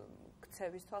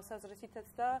ქცევის თვალსაზრისითაც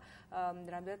და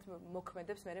რამდენად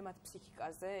მოქმედებს მე მათ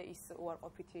ფსიქიკაზე ის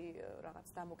უარყოფითი რაღაც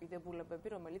დამოკიდებულებები,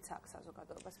 რომელიც აქვს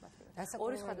საზოგადოებას მათ მიმართ.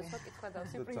 ორი სხვადასხვა კითხვა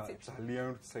დავსი პრინციპში. ძალიან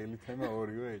ვრცელი თემა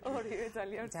ორივე ეჭვი. ორივე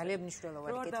ძალიან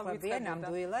მნიშვნელოვანი კითხვებია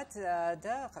ნამდვილად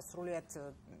და ხა სრულიად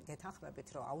გეთანხმებით,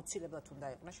 რომ აუცილებლად უნდა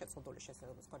იყვნენ შეზღუდული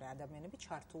შესაძლებლობის მქონე ადამიანები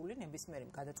ჩართული ნებისმიერი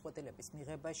გადაწყვეტილების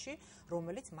მიღებაში,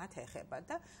 რომელიც მათ ეხება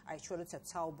და აი ჩვენ როცა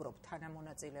საუბრობთ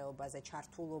თანამონაწილეობაზე,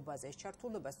 ჩართულობაზე, ეს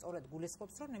ჩართულობა სწორედ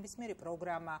გულისხმობს, რომ ნებისმიერი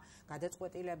პროგრამა,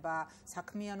 გადაწყვეტილება,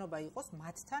 საქმიანობა იყოს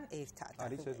მათთან ერთად.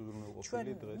 არის ეს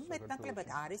უზრუნველყოფილი დღეს საქართველოში? მეტნაკლებად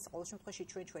არის, ყოველ შემთხვევაში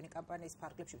ჩვენი კამპანიის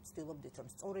ფარგლებში ვცდილობდით, რომ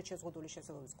სწორედ შეზღუდული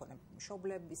შესაძლებლობის მქონე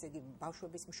მშობლები, ისე იგი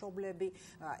ბავშვების მშობლები,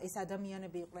 ეს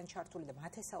ადამიანები იყვნენ ჩართული და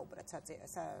მათ ესაუბრათ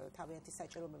თავიანთი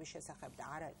საჭიროებების შესახებ და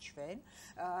არა ჩვენ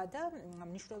და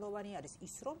მნიშვნელოვანი არის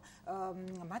ის, რომ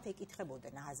მათ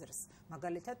ეკითხებოდნენ აზრს.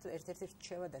 მაგალითად, ერთ-ერთი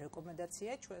რჩევა და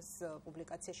რეკომენდაცია ჩვენს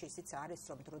პუბლიკაციაში ისიც არის,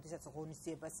 რომ როდესაც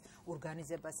ღონისძიებას,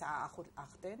 ორგანიზებას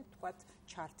ახდენ, თქვათ,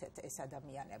 ჩართეთ ეს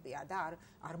ადამიანები და არ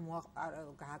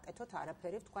გააკეთოთ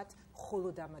არაფერი, თქვათ,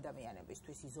 მხოლოდ ამ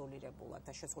ადამიანებისთვის იზოლირებულად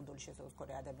და შეზღუდული შესაძლებლობის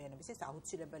მქონე ადამიანებისთვის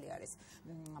აუცილებელი არის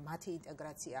მათი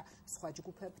ინტეგრაცია სხვა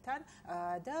ჯგუფებთან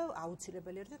და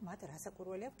აუცილებელი არის მათ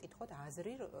რასაკვირველია ვკითხოთ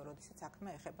აზრი, როდესაც საქმე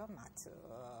ეხება მათ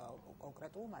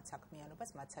კონკრეტულ მათ საქმიანობას,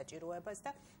 მათ საჭიროებას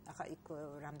და ახლა იქ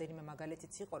რამდენიმე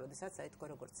მაგალითიც იყო, როდესაც აი თქვენ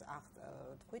როგორც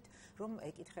თქვით, რომ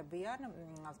ეკითხებიან,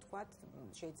 ვთქვათ,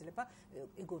 შეიძლება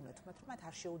იგონოთ მათ, რომ მათ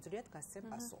არ შეუძლიათ გასცენ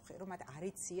პასუხი, რომ მათ არ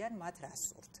იციან მათ რა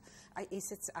სურთ. აი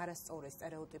ესეც არასწორი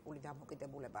სტერეოტიპული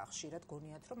დამოკიდებულება ხშირად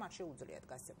გონიათ, რომ არ შეუძლიათ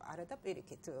გასცენ. არა და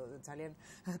პირიქით ძალიან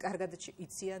კარგად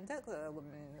იციან და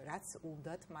რაც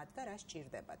უნდათ მათ და რა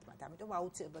სჭირდებათ მათ. ამიტომ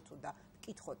აუცილებლად უნდა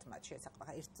ვკითხოთ მათ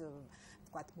შესაძლებლად. ერთ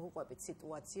ვთქვათ, მოუყვებით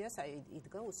სიტუაციას, აი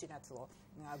იდგა უსინათლო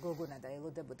გოგონა და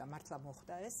ელოდებოდა მართლა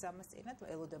მოხდა ეს სამასწინად,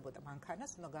 ელოდებოდა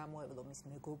მანქანას, უნდა გამოევლო მის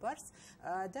მეგობარს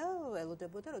და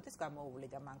ელოდებოდა, როდის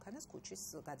გამოუვლიდა მანქანას ქუჩის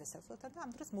გადასასვლელთან და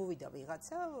ამ დროს მოვიდა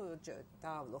ვიღაცა,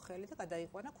 დაავლო ხელი და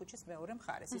გადაიყვანა ქუჩის მეორე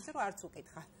მხარეს. ისე რომ არც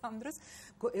უკითხა. ამ დროს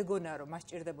ეგონა რომ მას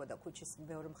სჭირდებოდა ქუჩის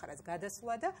მეორე მხარეს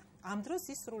გადასვლა და ამ დროს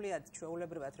ის სრულიად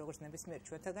ჩვეულებრივად როგორც ნებისმიერ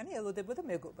ჩვენთაგანი ელოდებოდა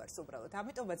მეგობარს უბრალოდ.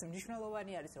 ამიტომაც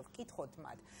მნიშვნელოვანი არის რომ ვკითხოთ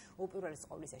მათ უპირველეს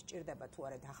ყოვლისა სჭირდება თუ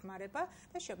არა დახმარება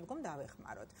და შემდგომ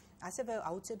დავეხმაროთ. ასევე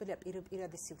აუცილებელია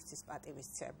პირადი სივრცის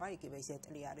პატივისცემა, იგივე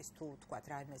ზეტლი არის თუ თქვათ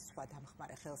რაიმე სხვა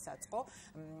დამხმარე ხელსაწყო,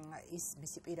 ის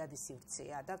მისი პირადი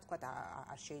სივრცეა და თქვათ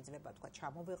არ შეიძლება თქვათ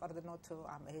ჩამოვეყრდნოთ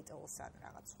ამ ეტლს ან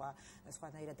რაღაც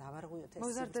სხვანაირად დავარღვიოთ ეს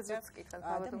მოზარდებს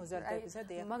კითხავთ მოზარდებისა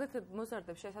დიახ. მაგალითად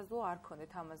მოზარდებს შესაძლოა არ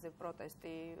ქონდეთ ამაზე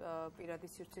პროტესტი პირადი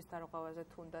სივრცის დარღვევაზე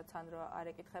თუნდაც ან რა არ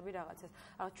ეკითხები რაღაცას.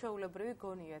 ჩვეულებრივი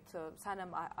გონიათ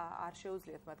სანამ არ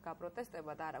შეუძლიათ მათ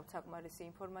გაპროტესტება და არ აქვს საკმარისი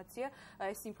ინფორმაცია,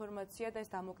 ეს ინფორმაცია და ეს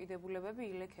დამოკიდებულებები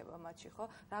ილექება მათში, ხო?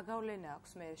 რა გავლენა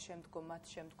აქვს მე შემდგომ მათ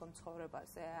შემდგომ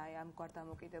ცხოვრებაზე აი ამგვარ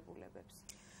დამოკიდებულებებს?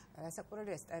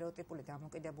 საკურელია სტერეოტიპული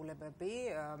დამოკიდებულებები,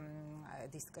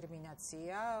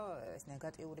 დისკრიმინაცია, ეს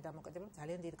ნეგატიური დამოკიდებულება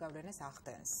ძალიან დიდ გავლენას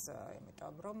ახდენს,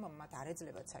 იმიტომ რომ მათ არ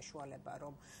ეძლებათ საშუალება,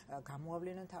 რომ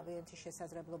გამოავლინონ თავიანთი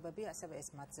შესაძლებლობები, ასევე ეს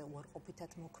მათზე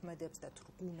უარყოფითად მოქმედებს და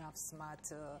თრგუნავს მათ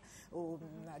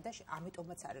და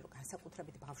ამიტომაც არის, რომ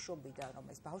განსაკუთრებით ბავშვობიდან, რომ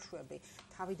ეს ბავშვები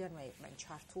თავიდანვე იყვნენ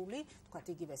ჩართული, თქვათ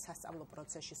იგივე სასწავლო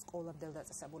პროცესში, სკოლამდელ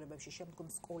დაწესებულებებში, შემდგომ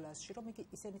სკოლაში, რომ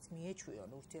ისინიც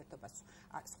მიეჩვიონ ურთიერთობას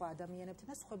სხვა ადამიანებთან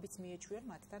და სხვებიც მიეჩვიონ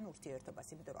მათთან ურთიერთობას,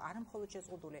 იმიტომ რომ არა მხოლოდ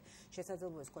შეზღუდული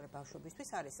შესაძლებლობების მქონე ბავშვებისთვის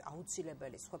არის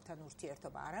აუცილებელი სხვებთან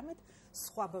ურთიერთობა, არამედ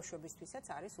სხვა ბავშვებისთვისაც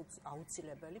არის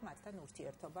აუცილებელი მათთან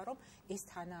ურთიერთობა, რომ ეს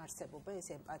თანაარსებობა, ეს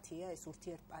ემპათია, ეს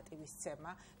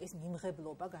ურთიერთპატივისცემა, ეს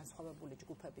მიმღებლობა განსხვავებული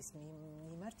ჯგუფების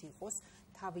მიმართ იყოს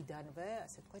თავიდანვე,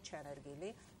 ასე ვთქვათ, ჩანერგილი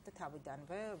და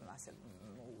თავიდანვე ასე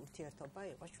ურთიერთობა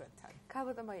იყოს ჩვენთან.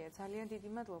 ქალბატონია, ძალიან დიდი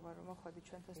მადლობა, რომ მოხვედით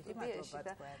ჩვენთან სტუდიაში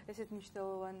და ესეთ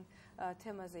მნიშვნელოვან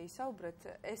თემაზე ისაუბრეთ.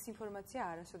 ეს ინფორმაცია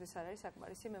არასოდეს არ არის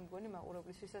საკმარისი, მე მგონი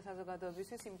მაყურებლისთვის და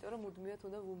საზოგადოებისთვის, იმიტომ რომ მუდმივად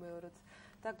უნდა ვუმეოროთ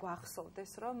და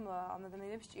გვახსოვდეს, რომ ამ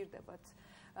ადამიანებს სჭირდებათ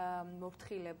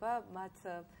მოფრთხილება, მათ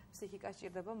ფსიქიკას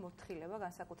სჭირდება მოფრთხილება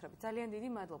განსაკუთრებით. ძალიან დიდი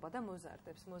მადლობა და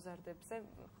მოზარდებზე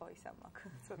ხო ისამ აქვს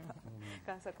ცოტა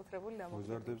განსაკუთრებული დამოკიდებულება.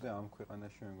 მოზარდებზე ამ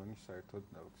ქვეყანაში მე მგონი საერთოდ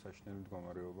საშინელი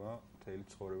მდგომარეობა, მთელი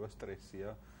ცხოვრება სტრესია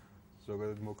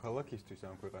ზოგადად მოქალაქისთვის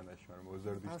ამ ქვეყანაში, მაგრამ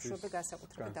მოზარდისთვის ბავშვები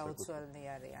განსაკუთრებით დაუცველნი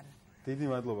არიან. დიდი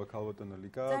მადლობა ქალბატონო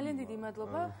ლიკა. ძალიან დიდი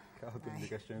მადლობა. ქალბატონო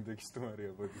ლიკას შემდეგი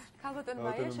სტუმარია ბოდის. ქალბატონო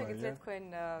მაია, შეგიძლიათ თქვენ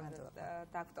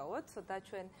დავტოვოთ და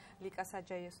ჩვენ ლიკას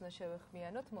აჯაიას უნდა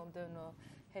შევეხმიანოთ, მომდევნო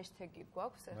ჰეშთეგი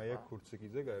გვაქვს ახლა. მაია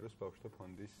ქურციკიძე გაეროს ბავშვთა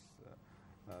ფონდის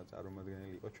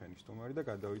წარმომადგენელი იყო ჩვენი სტუმარი და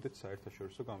გადავიდეთ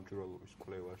საერთაშორისო გამჭვირვალობის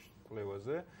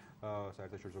კვლევაზე.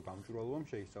 საერთაშორისო გამჭვირვალობამ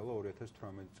შეისწავლა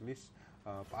 2018 წლის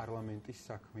პარლამენტის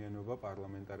საქმიანობა,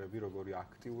 პარლამენტარები როგორი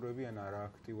აქტიურები ან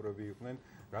არააქტიურები იყვნენ,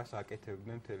 რას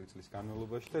აკეთებდნენ მთელი წლის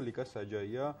განმავლობაში და ლიკა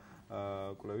საჯაია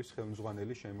კვლევის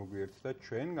ხელმძღვანელი შემოგვიერთდა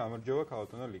ჩვენ. გამარჯობა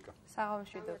ქალბატონო ლიკა.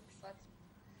 საღამოშვიდობ.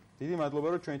 დიდი მადლობა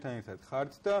რომ ჩვენთან ერთად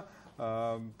ხართ და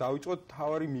დავიწყოთ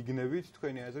თავარი მიგნებით,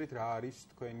 თქვენი აზრით რა არის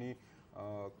თქვენი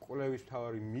კვლევის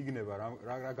თავარი მიგნება,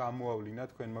 რა გამოავლინა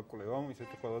თქვენმა კვლევამ,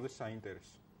 ისეთი ყველაზე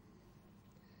საინტერესო.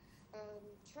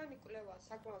 ჩვენი კვლევა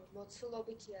საკმაოდ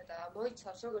მოცულობითია და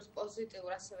მოიცავს როგორც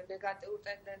პოზიტიურ, ასევე ნეგატიურ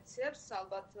ტენდენციებს.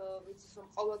 ალბათ ვიცით, რომ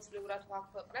ყოველწლიურად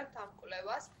ვაქვეყნებთ ამ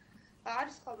კვლევას.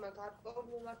 არის ხოლმე გარკვეული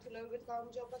მიმართულებებით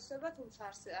გაუმჯობესება, თუმცა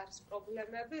არის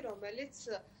პრობლემები, რომელიც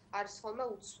არის ხოლმე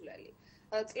უცვლელი.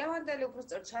 წლევანდელი,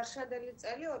 უბრალოდ ჩარშადელი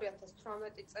წელი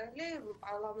 2018 წელი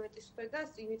პარლამენტის მხრიდან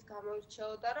იმით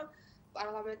გამოირჩეოდა, რომ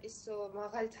პარლამენტის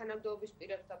მაღალი თანამდებობის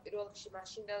პირებს და პირველ რიგში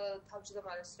მაშინ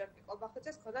თავმჯდომარეს რემკი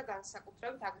ყობახიძეს ჰქონდა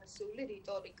განსაკუთრებით აგრესიული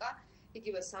რიტორიკა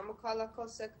იგივე სამოქალაქო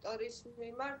სექტორის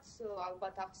მიმართ,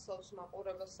 ალბათ ახსოვს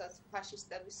მაყურებელსაც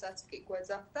ფაშისტებისაც კი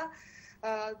გვეძახდა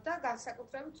და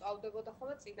განსაკუთრებით წავდებოდა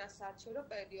ხოლმე წინასაარჩევნო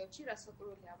პერიოდში, რასაც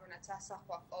ამანაც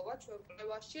ასახვა ყოვა ჩვენ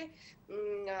კვლევაში,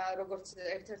 როგორც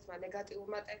ერთ-ერთმა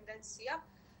ნეგატიურმა ტენდენციამ.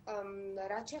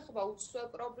 რაც შეეხება უცვლელ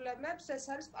პრობლემებს, ეს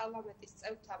არის პარლამენტის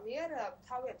წევრთა მიერ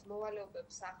თავიანთ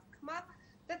მოვალეობებს აღქმა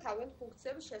და თავიანთ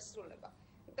ფუნქციების შესრულება.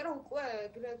 იმიტომ რომ უკვე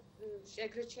ეგრეთ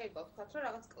შეიძლება ვთქვათ, რომ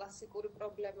რაღაც კლასიკური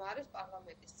პრობლემა არის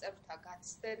პარლამენტის წევრთა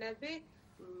გაცდენები,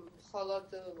 მხოლოდ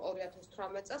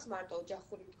 2018 წელს მარტო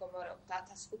ოჯახური მდგომარეობით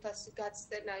 1500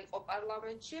 გაცდენა იყო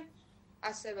პარლამენტში,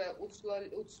 ასევე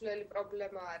უცვლელი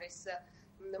პრობლემა არის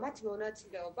მათი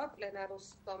მონაწილეობა პლენარულ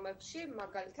სხდომებში,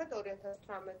 მაგალითად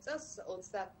 2018 წელს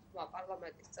 30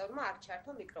 პარლამენტის წევრმა არ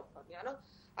ჩაერთო მიკროფონი, ანუ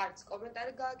არც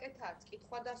კომენტარი გააკეთა, არც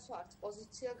კითხვა დასვა, არც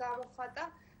პოზიცია გამოხატა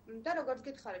და როგორც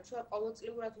გითხარით, ჩვენ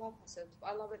ყოველწლიურად ვაფასებთ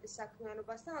პარლამენტის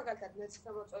საქმიანობას და მაგალითად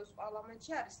მე-9 მოწვევის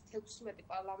პარლამენტში არის 16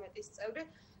 პარლამენტის წევრი,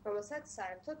 რომელსაც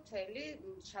საერთოდ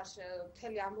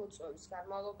მთელი ამ მოწვევის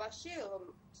განმავლობაში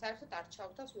საერთოდ არ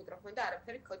ჩაუთავს მიკროფონი და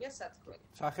არაფერი ჰქონია სათქმელი.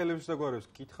 სახელებს და გვარებს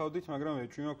კითხავდით, მაგრამ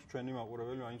ეჭვი მაქვს ჩვენი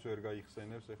მაყურებელი მაინც ვერ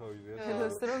გაიხსენებს, ეხლა ვიზიართ.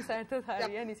 ხელოს რომ საერთოდ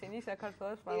არიან ისინი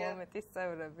საქართველოს პარლამენტის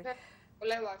წევრები.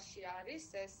 კვლევაში არის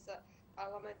ეს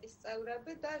პარლამენტის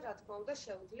წევრები და რა თქმა უნდა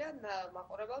შეუძლია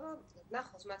მაყურებელმა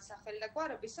ნახოს მათ სახელი და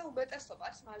გვარები, ისე უმეტესობა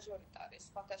არის მაჟორიტარი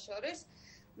სხვათა შორის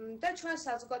და ჩვენ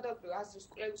საზოგადოებრივ აზრის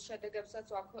კვლევის შედეგებსაც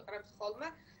ვაქვეყნებთ ხოლმე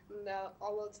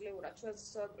ყოველწლიურად ჩვენს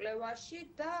კვლევაში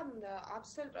და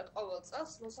აბსოლუტურად ყოველ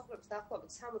წელს მოსახლეობის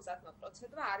დაახლოებით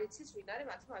 70% არ იცის ვინ არის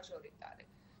მათი მაჟორიტარი.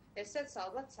 ესეც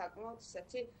ალბათ საკმაოდ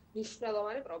ისეთი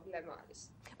მნიშვნელოვანი პრობლემა არის.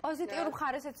 პოზიტიურ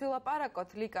ხარისეც ვილაპარაკოთ,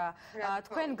 ლიკა.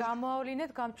 თქვენ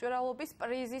გამოავლინეთ გამჭვირვალობის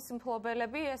პრიზის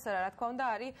მფლობელები, ეს რა თქმა უნდა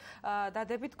არის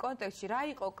დადებით კონტექსტში. რა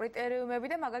იყო კრიტერიუმები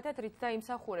და მაგალითად რით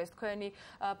დაიმსახურეს თქვენი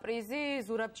პრიზი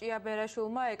ზურაბ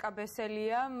ჭიაბერაშვილმა, ეკა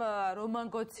ბესელიამ, რომან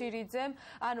გოცირიძემ,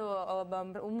 ანუ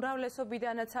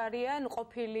უმრავლესობიდანაც არიან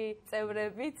ყოფილი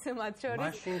წევრებიც, მათ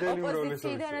შორის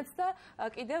ოპოზიციიდანაც და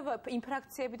კიდევ იმ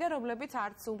ფრაქციებიდან, რომლებიც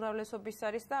არც უმრავლესობის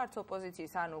არის და არც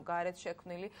ოპოზიციის, ანუ გარეთ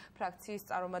შექმნილი ფრაქციის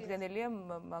წარმომადგენელია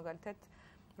მაგალითად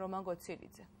რომან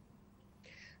გოცირიძე.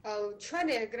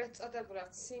 ჩვენი ეგრეთ წოდებული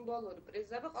სიმბოლური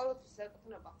პრიზები ყოველთვის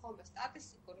ეკუთვნება ხოლმე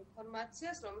სტატისტიკურ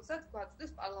ინფორმაციას, რომელსაც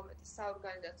გვაწვდის პარლამენტის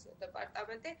საორგანიზაციო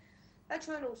დეპარტამენტი და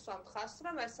ჩვენ უსვამთ ხაზს,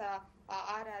 რომ ეს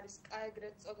არ არის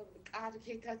ეგრეთ წოდებული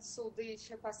კარგი და ცუდი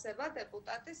შეფასება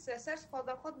დეპუტატის, ეს არის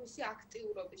მხოლოდ მისი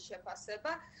აქტიურობის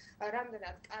შეფასება,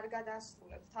 რამდენად კარგად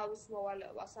ასრულებს თავის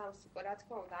მოვალეობას, ამას უკვე რა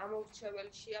თქმა უნდა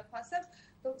ამორჩეველი შეაფასებს,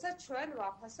 თუმცა ჩვენ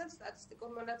ვაფასებთ სტატისტიკურ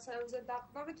მონაცემებზე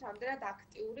დაყრდნობით, რამდენად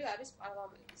აქტიური არის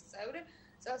პარლამენტის წევრი.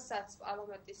 წელსაც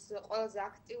პარლამენტის ყველაზე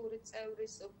აქტიური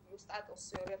წევრის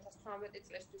სტატუსი 2018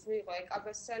 წლისთვის მიიღო ეკა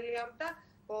ბესელიამ და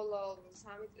ბოლო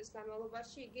 3 წლის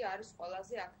განმავლობაში იგი არის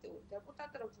ყველაზე აქტიური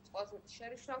დეპუტატი, რომელსაც ყველაზე მეტი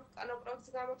შერიშვა აქვს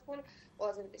კანონპროექტის გამოთქმული,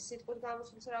 ყველაზე მეტი სიტყვით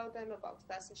გამოსვლის რაოდენობა აქვს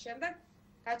და ასე შემდეგ.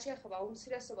 რაც შეეხება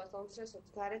უმცირესობას და უმცირესობის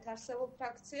გარეთ არსებულ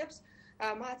ფრაქციებს,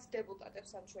 მათ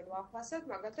დეპუტატებსაც ჩვენ ვაფასებთ,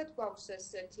 მაგალითად გვაქვს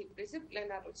ესეთი პრიზი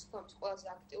პლენარული სხდომის ყველაზე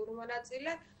აქტიური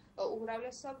მონაწილე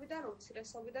უმრავლესობიდან,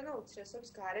 უმცირესობიდან და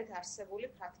უმცირესობის გარეთ არსებული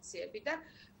ფრაქციებიდან,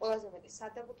 ყველაზე მეტი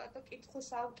სადეპუტატო კითხვის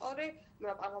ავტორი,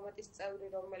 პარლამენტის წევრი,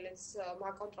 რომელიც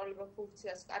მაკონტროლებელ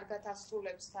ფუნქციას კარგად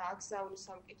ასრულებს და აგზავნის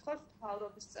ამ კითხვებს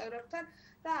მთავრობის წევრებთან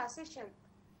და ასე შემდეგ.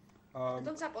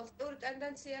 თუმცა პოზიტიური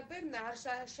ტენდენციები არ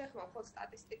შეხება მხოლოდ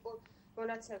სტატისტიკურ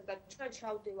მონაცემებს და ჩვენ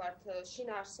ჩავდივართ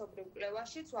შინაარსობრივ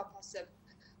კვლევაშიც ვაფასებთ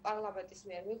პარლამენტის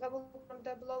მიერ მიღებულ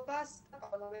კანონმდებლობას და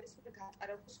პარლამენტის მიერ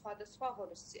გატარებულ სხვადასხვა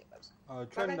ღონისძიებებს.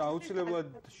 ჩვენ აუცილებლად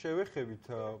შევეხებით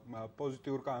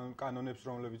პოზიტიურ კანონებს,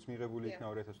 რომლებიც მიღებული იქნა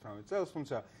 2018 წელს,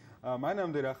 თუმცა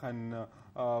მანამდე რახან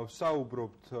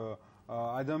საუბრობთ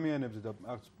ადამიანებზე და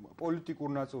პოლიტიკურ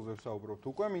ნაწილზე საუბრობთ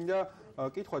უკვე, მინდა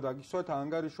კითხვა დაგისვათ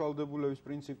ანგარიშვალდებულების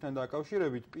პრინციპთან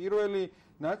დაკავშირებით. პირველი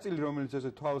ნაწილი, რომელიც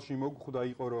ესე თვალში მოგხვდა,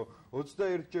 იყო, რომ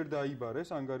 21 ჯერ დაიბარეს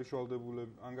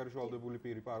ანგარიშვალდებული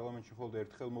პირი პარლამენტში, მხოლოდ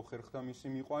ერთხელ მოხერხდა მისი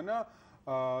მიყვანა.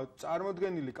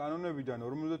 წარმოდგენილი კანონებიდან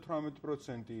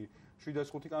 58%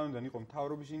 705 კანონიდან იყო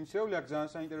მთავრობის ინიციირებული, აქ ძალიან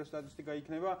საინტერესო სტატისტიკა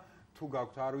იქნება, თუ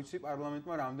გაქვთ, არ ვიცი,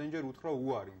 პარლამენტმა რამდენჯერ უთხრა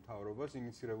უარი მთავრობას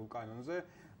ინიციირებულ კანონზე.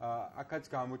 აქაც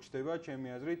გამოჩნდება, ჩემი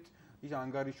აზრით, ის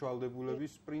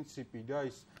ანგარიშვალდებულების პრინციპი და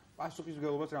ის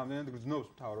პასუხისმგებლობას რამდენად გრძნობს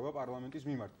მთავრობა პარლამენტის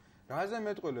მიმართ. რაზე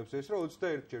მეტყველებს ეს, რომ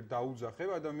 21 ჯერ დაუძახებ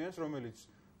ადამიანს, რომელიც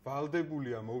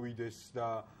ვალდებულია მოვიდეს და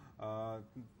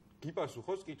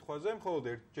გიპასუხოს კითხვაზე, მხოლოდ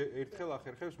ერთხელ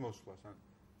ახერხებს მოსვლას.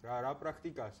 რა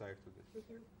პრაქტიკაა საერთოდ ეს?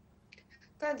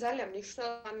 თან ძალიან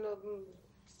მნიშვნელოვანი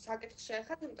საკითხი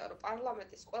შეეხება, იმიტომ რომ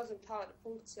პარლამენტის ყველაზე მთავარი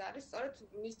ფუნქცია არის სწორედ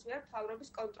მის მიერ მთავრობის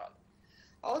კონტროლი.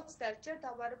 21 ჯერ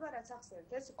დაბარება, რაც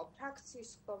ახსენეთ, ეს იყო ფრაქციის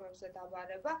სხდომებზე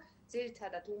დაბარება,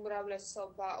 ძირითადად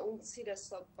უმრავლესობა,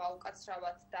 უმცირესობა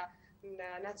უკაცრავად და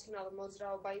ნაციონალური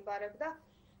მოძრაობა იბარებდა.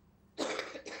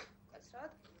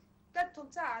 უკაცრავად და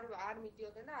თუმცა არ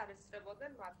მიდიოდნენ და არ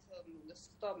ესწრებოდნენ მათ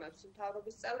სხდომებს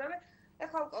მთავრობის წევრები.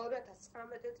 ეხლა უკვე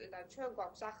 2019 წლიდან ჩვენ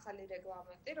გვაქვს ახალი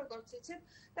რეგლამენტი, როგორც იცით,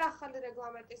 და ახალი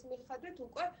რეგლამენტის მიხედვით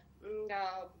უკვე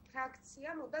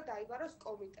ფრაქციამ უნდა დაიბაროს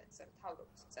კომიტეტზე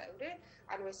მთავრობის წევრი.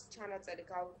 ანუ ეს ჩანაწერი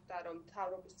გავუხდა, რომ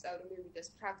მთავრობის წევრი მივიდეს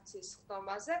ფრაქციის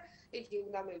სხდომაზე, იგი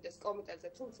უნდა მივიდეს კომიტეტზე,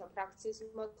 თუმცა ფრაქციის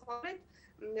მოთხოვნით.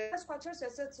 და სხვა შორის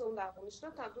ესეც უნდა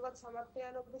აღნიშნოთ ნამდვილად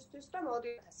სამართლიანობისთვის, რომ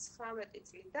 2019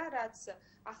 წლიდან, რაც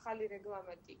ახალი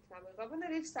რეგლამენტი იქნა მიღებული,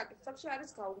 რიგ საკითხებში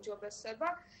არის გაუმჯობესება,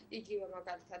 იგივე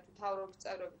მაგალითად მთავრობის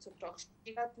წევრებიც უფრო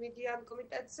ხშირად მიდიან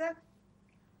კომიტეტზე,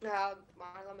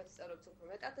 პარლამენტის წევრებიც უფრო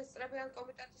მეტად ესწრებიან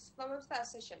კომიტეტის სხდომებს და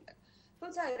ასე შემდეგ.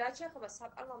 თუმცა რაც შეეხება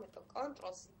საპარლამენტო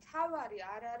კონტროლს, თავარი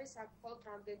არ არის აქ მხოლოდ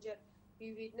რამდენჯერ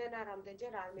მივიდნენ,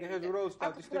 რამდენჯერ არ მივიდნენ. ეს უბრალოდ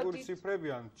სტატისტიკური ციფრები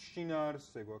ან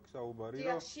შინაარსზე გვაქვს საუბარი,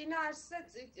 რომ შინაარსზე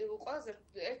ყველაზე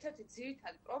ერთ-ერთი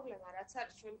ძირითადი პრობლემა, რაც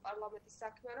არის ჩვენი პარლამენტის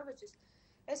საქმიანობისთვის,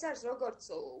 ეს არის როგორც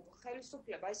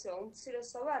ხელისუფლება, ისე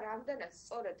უმცირესობა რამდენად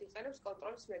სწორედ იყენებს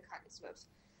კონტროლის მექანიზმებს.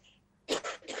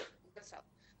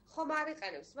 ხომ არ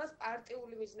იყენებს მას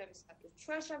პარტიული მიზნებისათვის.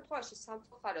 ჩვენ შემთხვევაში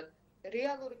სამწუხაროდ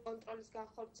რეალური კონტროლის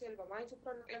განხორციელება მაინც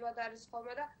უფრო ნაკლებად არის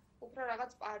ხოლმე და უფრო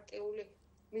რაღაც პარტიული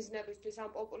მიზნებისთვის, ამ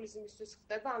პოპულიზმისთვის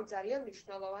ხდება ამ ძალიან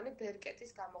მნიშვნელოვანი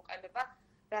ბერკეტის გამოყენება,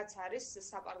 რაც არის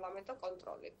საპარლამენტო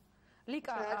კონტროლი.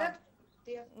 ლიკა,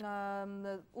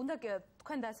 უნდა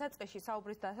თქვენ დასაწყისში,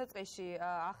 საუბრის დასაწყისში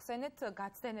ახსენეთ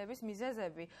გაცდენების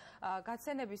მიზეზები.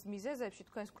 გაცდენების მიზეზებში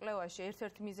თქვენს კვლევაში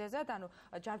ერთ-ერთი მიზეზად, ანუ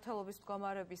ჯანმრთელობის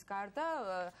მდგომარეობის გარდა,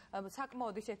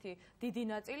 საკმაოდ ისეთი დიდი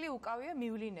ნაწილი უკავია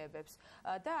მივლინებებს.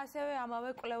 და ასევე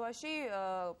ამავე კვლევაში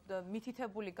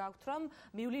მითითებული გაქვთ, რომ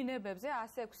მივლინებებზე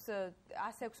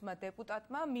 106-მა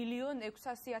დეპუტატმა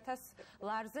 1.600.000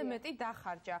 ლარზე მეტი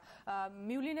დახარჯა.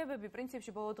 მივლინებები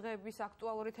პრინციპში ბოლო დღეების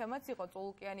აქტუალური თემაც იყო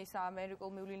წულუკიანის ამერიკულ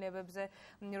მივლინებებზე,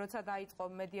 როცა დაიწყო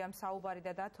მედიამ საუბარი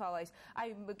და დათვალა ის. აი,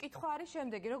 კითხვა არის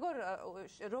შემდეგი,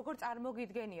 როგორ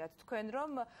წარმოგიდგენიათ თქვენ,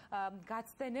 რომ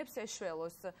გაცდენებს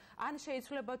ეშველოს? ან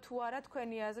შეიცვლება თუ არა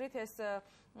თქვენი აზრით ეს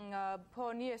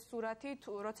ფონი, ეს სურათი,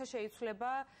 როცა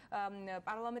შეიცვლება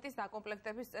პარლამენტის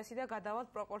დაკომპლექტების წესი და გადავალთ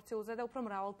პროპორციულზე და უფრო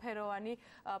მრავალფეროვანი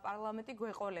პარლამენტი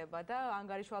გვეყოლება და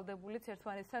ანგარიშვალდებულიც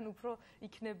ერთმანეთთან უფრო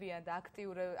იქნებიან და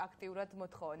აქტიურად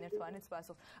მოთხოვენ ერთმანეთს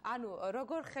პასუხს. ანუ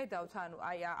როგორ ხედავთ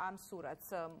აი ამ სურათს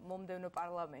მომდევნო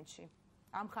პარლამენტში?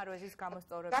 ამ ხარვეზის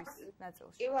გამოსწორების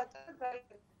ნაწილში. კი ბატონო,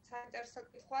 საინტერესო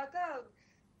კითხვაა და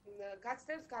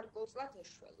გაცდენებს გარკვეულწილად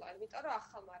ეშველა, იმიტომ რომ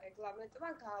ახალმა რეგლამენტმა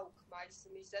გააუქმა ის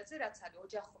მიზეზი, რაც არის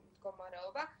ოჯახური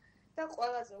მდგომარეობა და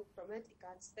ყველაზე უფრო მეტი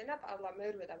გაცდენა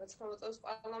პარლამენტში და 19 წლის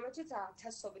პარლამენტში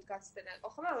ათასობით გაცდენა იყო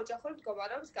ხოლმე ოჯახური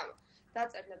მდგომარეობის გამო.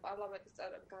 დაწერდნენ პარლამენტის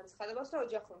წევრები განცხადებას, რომ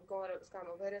ოჯახური მდგომარეობის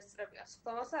გამო ვერ ესწრებიან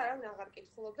სხდომას და არავინ აღარ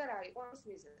კითხულობდა რა იყო ამის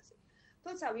მიზეზი.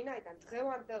 თუმცა ვინაიდან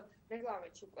დღევანდელ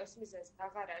რეგლამენტში უკვე ეს მიზეზი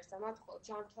აღარ არის და მათ მხოლოდ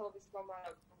ჯანმრთელობის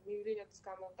მდგომარეობის მივლინების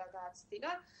გამო და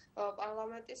გააცდინა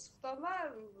პარლამენტის სხდომა,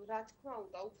 რა თქმა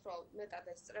უნდა, უფრო მეტად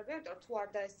ესწრებიან, იმიტომ რომ თუ არ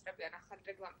დაესწრებიან ახალი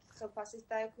რეგლამენტი ხელფასის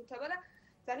დაექვითება და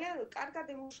ძალიან კარგად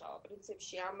იმუშავა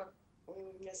პრინციპში ამ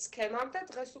სქემამ და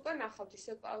დღეს უკვე ნახავთ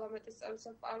ისეთ პარლამენტის წევრებს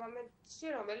პარლამენტში,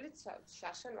 რომელიც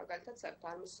შარშან მაგალითად საერთოდ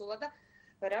არ მისულა და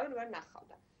ვერავინ ვერ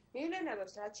ნახავდა.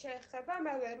 მივლინებებს რაც შეეხება,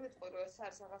 მე ვერ ვიტყვი, რომ ეს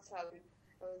არის რაღაცა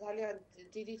ძალიან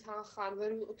დიდი თანხა,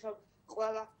 ვერ ვიტყვი, რომ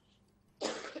ყველა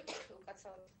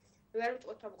უკაცრავად ვერ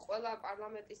ვიტყვი, რომ ყველა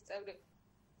პარლამენტის წევრი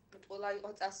ყველა იყო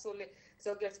წასული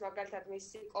ზოგიერთ მაგალითად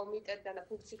მისი კომიტეტიდან და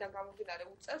ფუნქციიდან გამომდინარე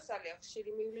უწევს ძალიან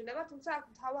ხშირი მივლინება, თუმცა აქ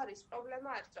მთავარი პრობლემა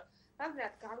არის, რომ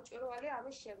რამდენად გამჭვირვალეა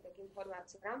ამის შემდეგ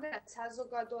ინფორმაცია, რამდენად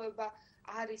საზოგადოება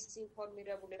არის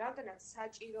ინფორმირებული, რამდენად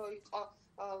საჭირო იყო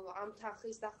ამ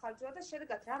თანხის დახარჯვა და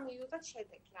შედეგად რა მივიღეთ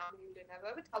შედეგი ამ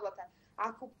მივლებებით. ალბათ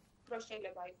აქ უფრო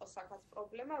შეიძლება იყოს აქაც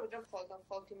პრობლემა, ვიდრე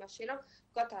მხოლოდ იმაში, რომ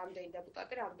ვთქვათ, რამდენი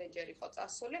დეპუტატი რამდენჯერ იყო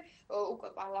წასული უკვე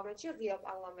პარლამენტში, ღია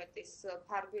პარლამენტის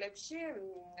ფარგლებში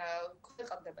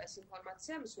ქვეყნდება ეს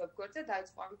ინფორმაცია მის ვებგვერდზე,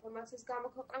 დაიწყო ამ ინფორმაციის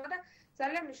გამოქვეყნება და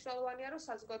ძალიან მნიშვნელოვანია, რომ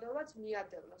საზოგადოებაც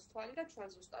მიადევნოს თვალი და ჩვენ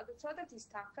ზუსტად უცადეთ ის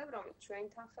თანხები, რომელიც ჩვენი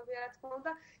თანხებია, რა თქმა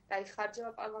უნდა,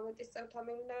 დაიხარჯება პარლამენტის წევრთა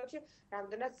მივლინებებში,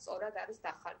 რამდენად სწორად არის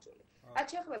დახარჯული. რაც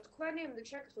შეეხება თქვენი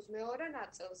შეკითხვის მეორე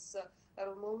ნაწილს,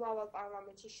 რომ მომავალ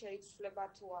პარლამენტში შეიცვლება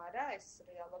თუ არა ეს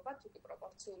რეალობა, თუ კი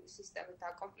პროპორციული სისტემით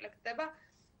დაკომპლექტდება,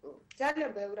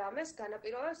 ძალიან ბევრ ამას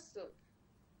განაპირობებს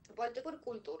პოლიტიკური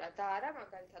კულტურა და არა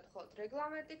მაგალითად მხოლოდ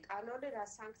რეგლამენტი, კანონი, რა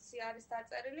სანქცია არის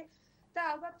დაწერილი და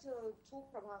ალბათ თუ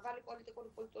უფრო მაღალი პოლიტიკური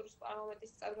კულტურის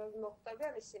პარლამენტის წევრები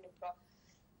მოხვდებიან, ისინი უფრო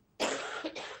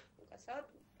უკაცრავად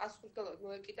პასუხისმგებლობით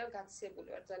მოეკიდან გაცილებული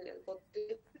ვარ ძალიან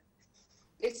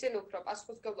ისინი უფრო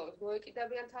პასუხისმგებლობით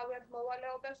მოეკიდებიან თავიანთ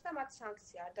მოვალეობებს და მათ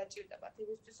სანქცია არ დაჭირდებათ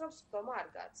იმისთვის, რომ სხდომა არ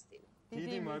გააცდინა.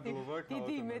 დიდი მადლობა,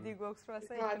 დიდი იმედი გვაქვს, რომ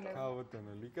ასე იქნება.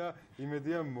 ქალბატონო ლიკა,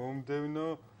 იმედია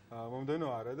მომდევნო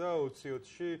არა და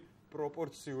 2020-ში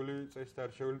პროპორციული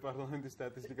წესდარჩეული პარლამენტის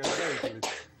სტატისტიკას დაიწყეთ.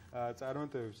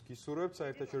 წარმატებებს გისურვებთ.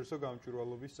 საერთაშორისო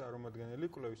გამჭვირვალობის წარმომადგენელი,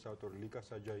 კვლევის ავტორი ლიკა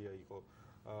საჯაია იყო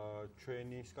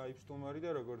ჩვენი Skype სტუმარი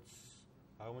და როგორც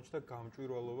აღმოჩნდა,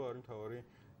 გამჭვირვალობა არის მთავარი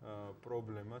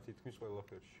პრობლემა თითქმის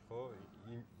ყველაფერში, ხო?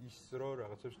 ის რომ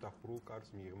რაღაცებს დახურულ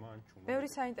კარს მიიღმა ან ჩუმად. ბევრი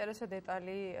საინტერესო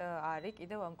დეტალი არის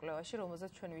კიდევ ამ კვლევაში,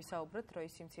 რომელზეც ჩვენ ვისაუბრეთ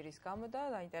დროის სიმცირის გამო და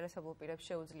დაინტერესებულ პირებს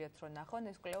შეუძლიათ რომ ნახონ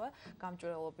ეს კვლევა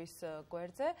გამჭვირვალობის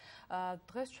გვერდზე.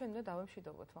 დღეს ჩვენ უნდა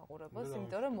დავემშვიდობოთ მაყურებელს,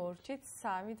 იმიტომ რომ მორჩით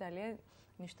 3 ძალიან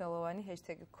მნიშვნელოვანი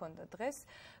ჰეშთეგი გქონდა დღეს.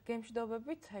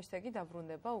 გემშვიდობებით, ჰეშთეგი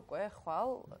დაბრუნება უკვე ხვალ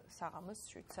საღამოს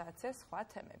 7 საათზე სხვა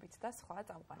თემებით და სხვა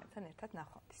წამყვანებთან ერთად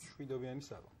ნახვამდის. მშვიდობიანი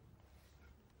საღამო.